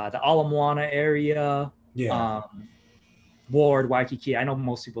the Ala Moana area, Ward, Waikiki. I know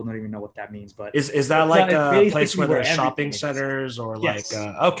most people don't even know what that means, but is that like a place where there's shopping centers or like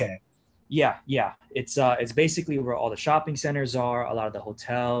okay? Yeah. It's basically where all the shopping centers are, a lot of the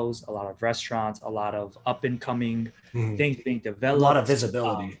hotels, a lot of restaurants, a lot of up and coming things being developed. A lot of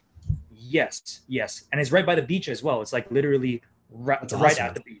visibility. Yes. And it's right by the beach as well. It's like literally right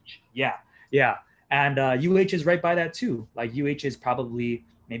at the beach. Yeah. And UH is right by that too. Like UH is probably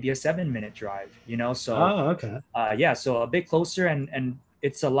maybe a 7-minute drive, So so a bit closer and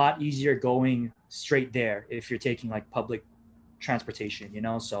it's a lot easier going straight there if you're taking like public transportation,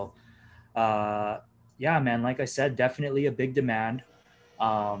 So man, like I said, definitely a big demand.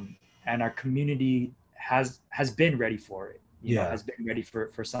 And our community has been ready for it, has been ready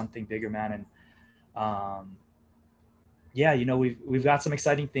for something bigger, man. And we've got some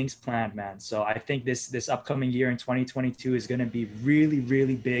exciting things planned, man. So I think this upcoming year in 2022 is going to be really,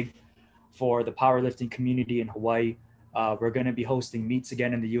 really big for the powerlifting community in Hawaii. We're going to be hosting meets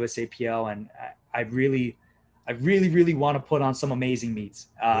again in the USAPL, and I really want to put on some amazing meets.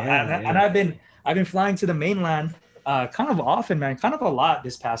 And I've been flying to the mainland kind of often, man, kind of a lot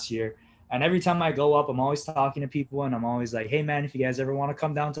this past year. And every time I go up, I'm always talking to people and I'm always like, hey man, if you guys ever want to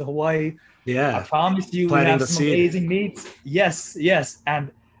come down to Hawaii, I promise you we have some amazing meets. Yes. And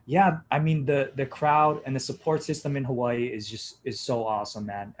I mean, the crowd and the support system in Hawaii is so awesome,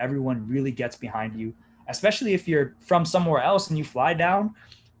 man. Everyone really gets behind you, especially if you're from somewhere else and you fly down.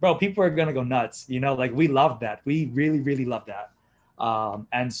 Bro, people are going to go nuts. Like we love that. We really, really love that.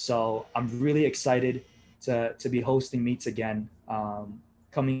 And so I'm really excited to be hosting meets again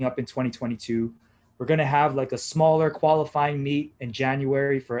coming up in 2022. We're going to have like a smaller qualifying meet in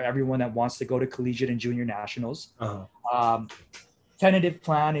January for everyone that wants to go to collegiate and junior nationals. Tentative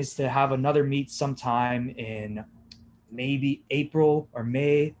plan is to have another meet sometime in maybe April or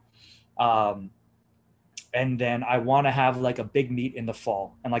May. And then I want to have like a big meet in the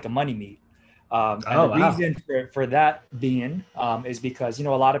fall and like a money meet. Reason for that being is because, a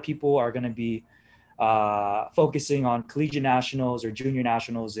lot of people are going to be focusing on collegiate nationals or junior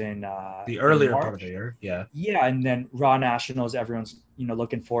nationals in the earlier part of the year. Yeah. And then raw nationals, everyone's,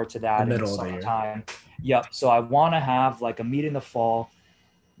 looking forward to that in the summertime. Yep. So I want to have like a meet in the fall,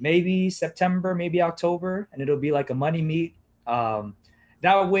 maybe September, maybe October, and it'll be like a money meet.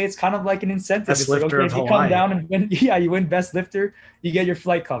 That way it's kind of like an incentive. Best lifter if you come down and win, you win best lifter, you get your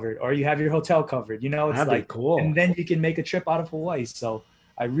flight covered or you have your hotel covered, it's That'd like be cool. And then you can make a trip out of Hawaii. So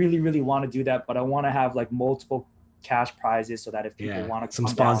I really, really want to do that, but I want to have like multiple cash prizes so that if people want to some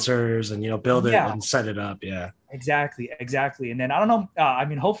sponsors down, and build it and set it up. Exactly. And then I don't know, I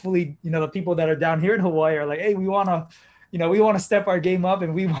mean, hopefully the people that are down here in Hawaii are like, hey, we want to step our game up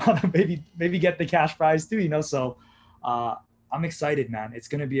and we want to maybe get the cash prize too, so I'm excited, man. It's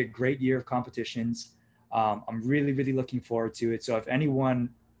going to be a great year of competitions. I'm really, really looking forward to it. So if anyone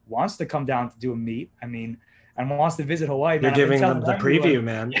wants to come down to do a meet, and wants to visit Hawaii, you're giving them the preview,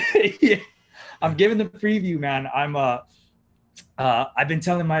 man. Yeah, I'm giving the preview, man. I've been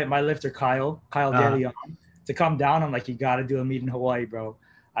telling my lifter Kyle De Leon, to come down, I'm like, you got to do a meet in Hawaii, bro.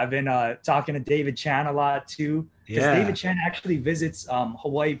 I've been talking to David Chan a lot too, because David Chan actually visits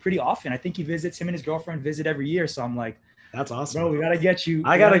Hawaii pretty often. I think he visits, him and his girlfriend visit every year. So I'm like, that's awesome, bro. We gotta get you.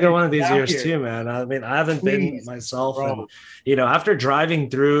 I gotta go one of these years too, man. I mean, I haven't been myself, bro. And you know, after driving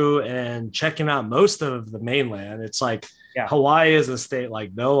through and checking out most of the mainland, it's like Hawaii is a state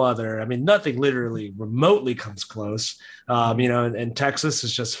like no other. I mean, nothing literally remotely comes close. You know, and Texas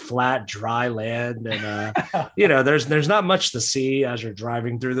is just flat, dry land, and you know, there's not much to see as you're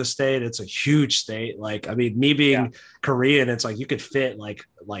driving through the state. It's a huge state. Like, I mean, me being Korean, it's like you could fit like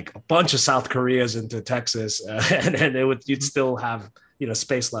a bunch of South Koreas into Texas, and you'd still have, you know,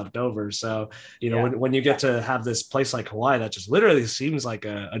 space left over. So, you know, when you get to have this place like Hawaii, that just literally seems like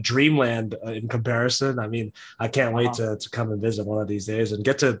a dreamland in comparison. I mean, I can't wait to come and visit one of these days and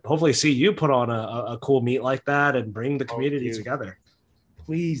get to hopefully see you put on a cool meet like that and bring the community together.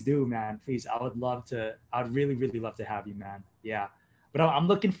 Please do, man. Please. I'd really, really love to have you, man. Yeah. But I'm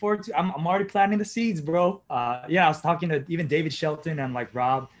looking forward to, I'm already planting the seeds, bro. I was talking to even David Shelton and like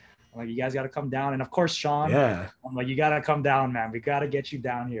Rob. I'm like, you guys got to come down. And of course, Sean, I'm like, you got to come down, man. We got to get you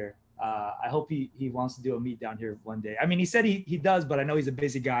down here. I hope he wants to do a meet down here one day. I mean, he said he does, but I know he's a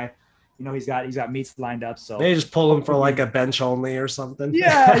busy guy. You know, he's got meets lined up. So they just pull him for like a bench only or something.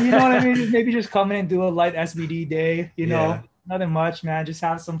 Yeah. You know what I mean? Maybe just come in and do a light SBD day, you know, nothing much, man. Just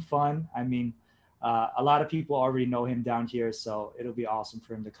have some fun. I mean, a lot of people already know him down here, so it'll be awesome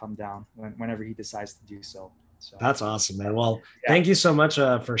for him to come down whenever he decides to do so. So that's awesome, man. Well, thank you so much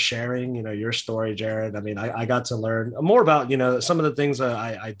for sharing, you know, your story, Jared. I mean, I got to learn more about, you know, some of the things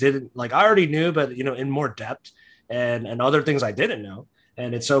I didn't like, I already knew, but, you know, in more depth and other things I didn't know.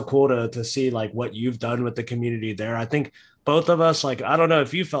 And it's so cool to see like what you've done with the community there. I think both of us, like, I don't know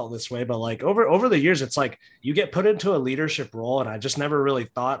if you felt this way, but like over the years, it's like you get put into a leadership role. And I just never really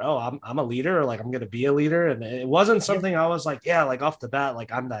thought, oh, I'm a leader, or like I'm going to be a leader. And it wasn't something I was like, like off the bat,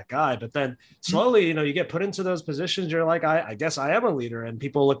 like I'm that guy. But then slowly, you know, you get put into those positions. You're like, I guess I am a leader, and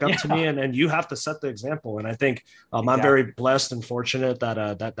people look up to me, and you have to set the example. And I think I'm very blessed and fortunate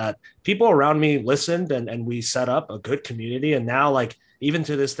that people around me listened and we set up a good community. And now, like, even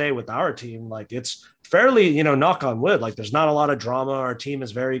to this day with our team, like it's fairly, you know, knock on wood, like there's not a lot of drama. Our team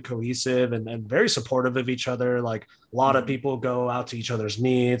is very cohesive and very supportive of each other. Like a lot of people go out to each other's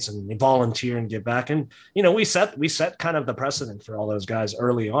meets and volunteer and give back. And, you know, we set kind of the precedent for all those guys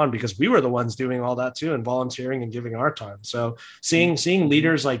early on, because we were the ones doing all that too, and volunteering and giving our time. So seeing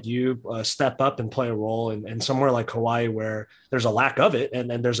leaders like you step up and play a role in somewhere like Hawaii, where there's a lack of it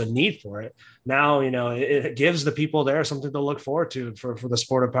and there's a need for it. Now, you know, it gives the people there something to look forward to for the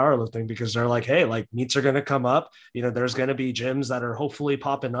sport of powerlifting, because they're like, hey, like meets are going to come up, you know, there's going to be gyms that are hopefully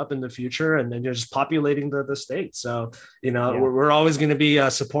popping up in the future, and then you're just populating the state. So, you know, we're always going to be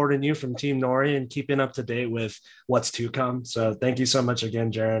supporting you from Team Nori and keeping up to date with what's to come. So thank you so much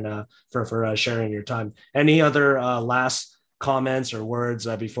again, Jaron, for sharing your time. Any other last comments or words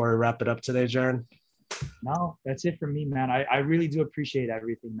before we wrap it up today, Jaron? No, that's it for me, man. I really do appreciate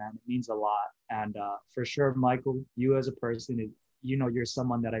everything, man. It means a lot. And for sure, Michael, you as a person, you know, you're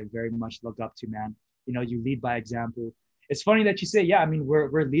someone that I very much look up to, man. You know, you lead by example. It's funny that you say, I mean,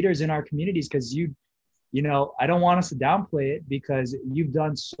 we're leaders in our communities, because you know, I don't want us to downplay it, because you've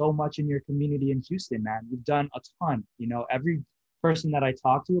done so much in your community in Houston, man. You've done a ton. You know, every person that I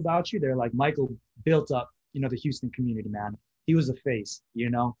talk to about you, they're like, Michael built up, you know, the Houston community, man. He was the face, you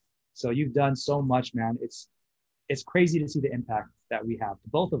know. So you've done so much, man. It's crazy to see the impact that we have,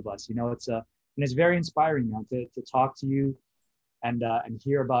 both of us. You know, and it's very inspiring, man, to talk to you and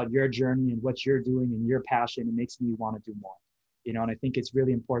hear about your journey and what you're doing and your passion. It makes me want to do more, you know. And I think it's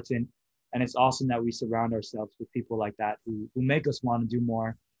really important, and it's awesome that we surround ourselves with people like that who make us want to do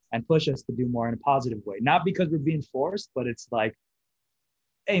more and push us to do more in a positive way. Not because we're being forced, but it's like,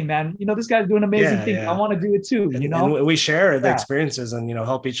 hey, man, you know, this guy's doing amazing things. I want to do it too, you know? And we share the experiences and, you know,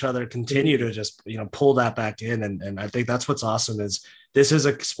 help each other continue to just, you know, pull that back in. And I think that's what's awesome is this is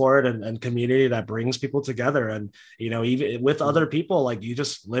a sport and community that brings people together. And, you know, even with other people, like you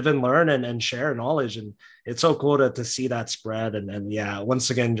just live and learn and share knowledge. And it's so cool to see that spread. And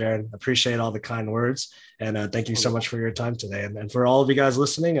once again, Jaron, appreciate all the kind words. And thank you so much for your time today. And for all of you guys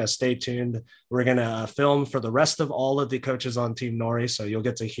listening, stay tuned. We're going to film for the rest of all of the coaches on Team Nori. So you'll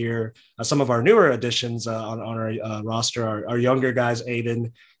get to hear some of our newer additions on our roster, our younger guys,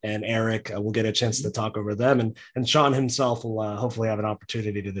 Aiden and Eric. We'll get a chance to talk over them. And Sean himself will hopefully have an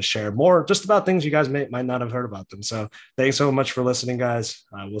opportunity to share more just about things you guys might not have heard about them. So thanks so much for listening, guys.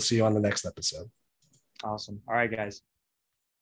 We'll see you on the next episode. Awesome. All right, guys.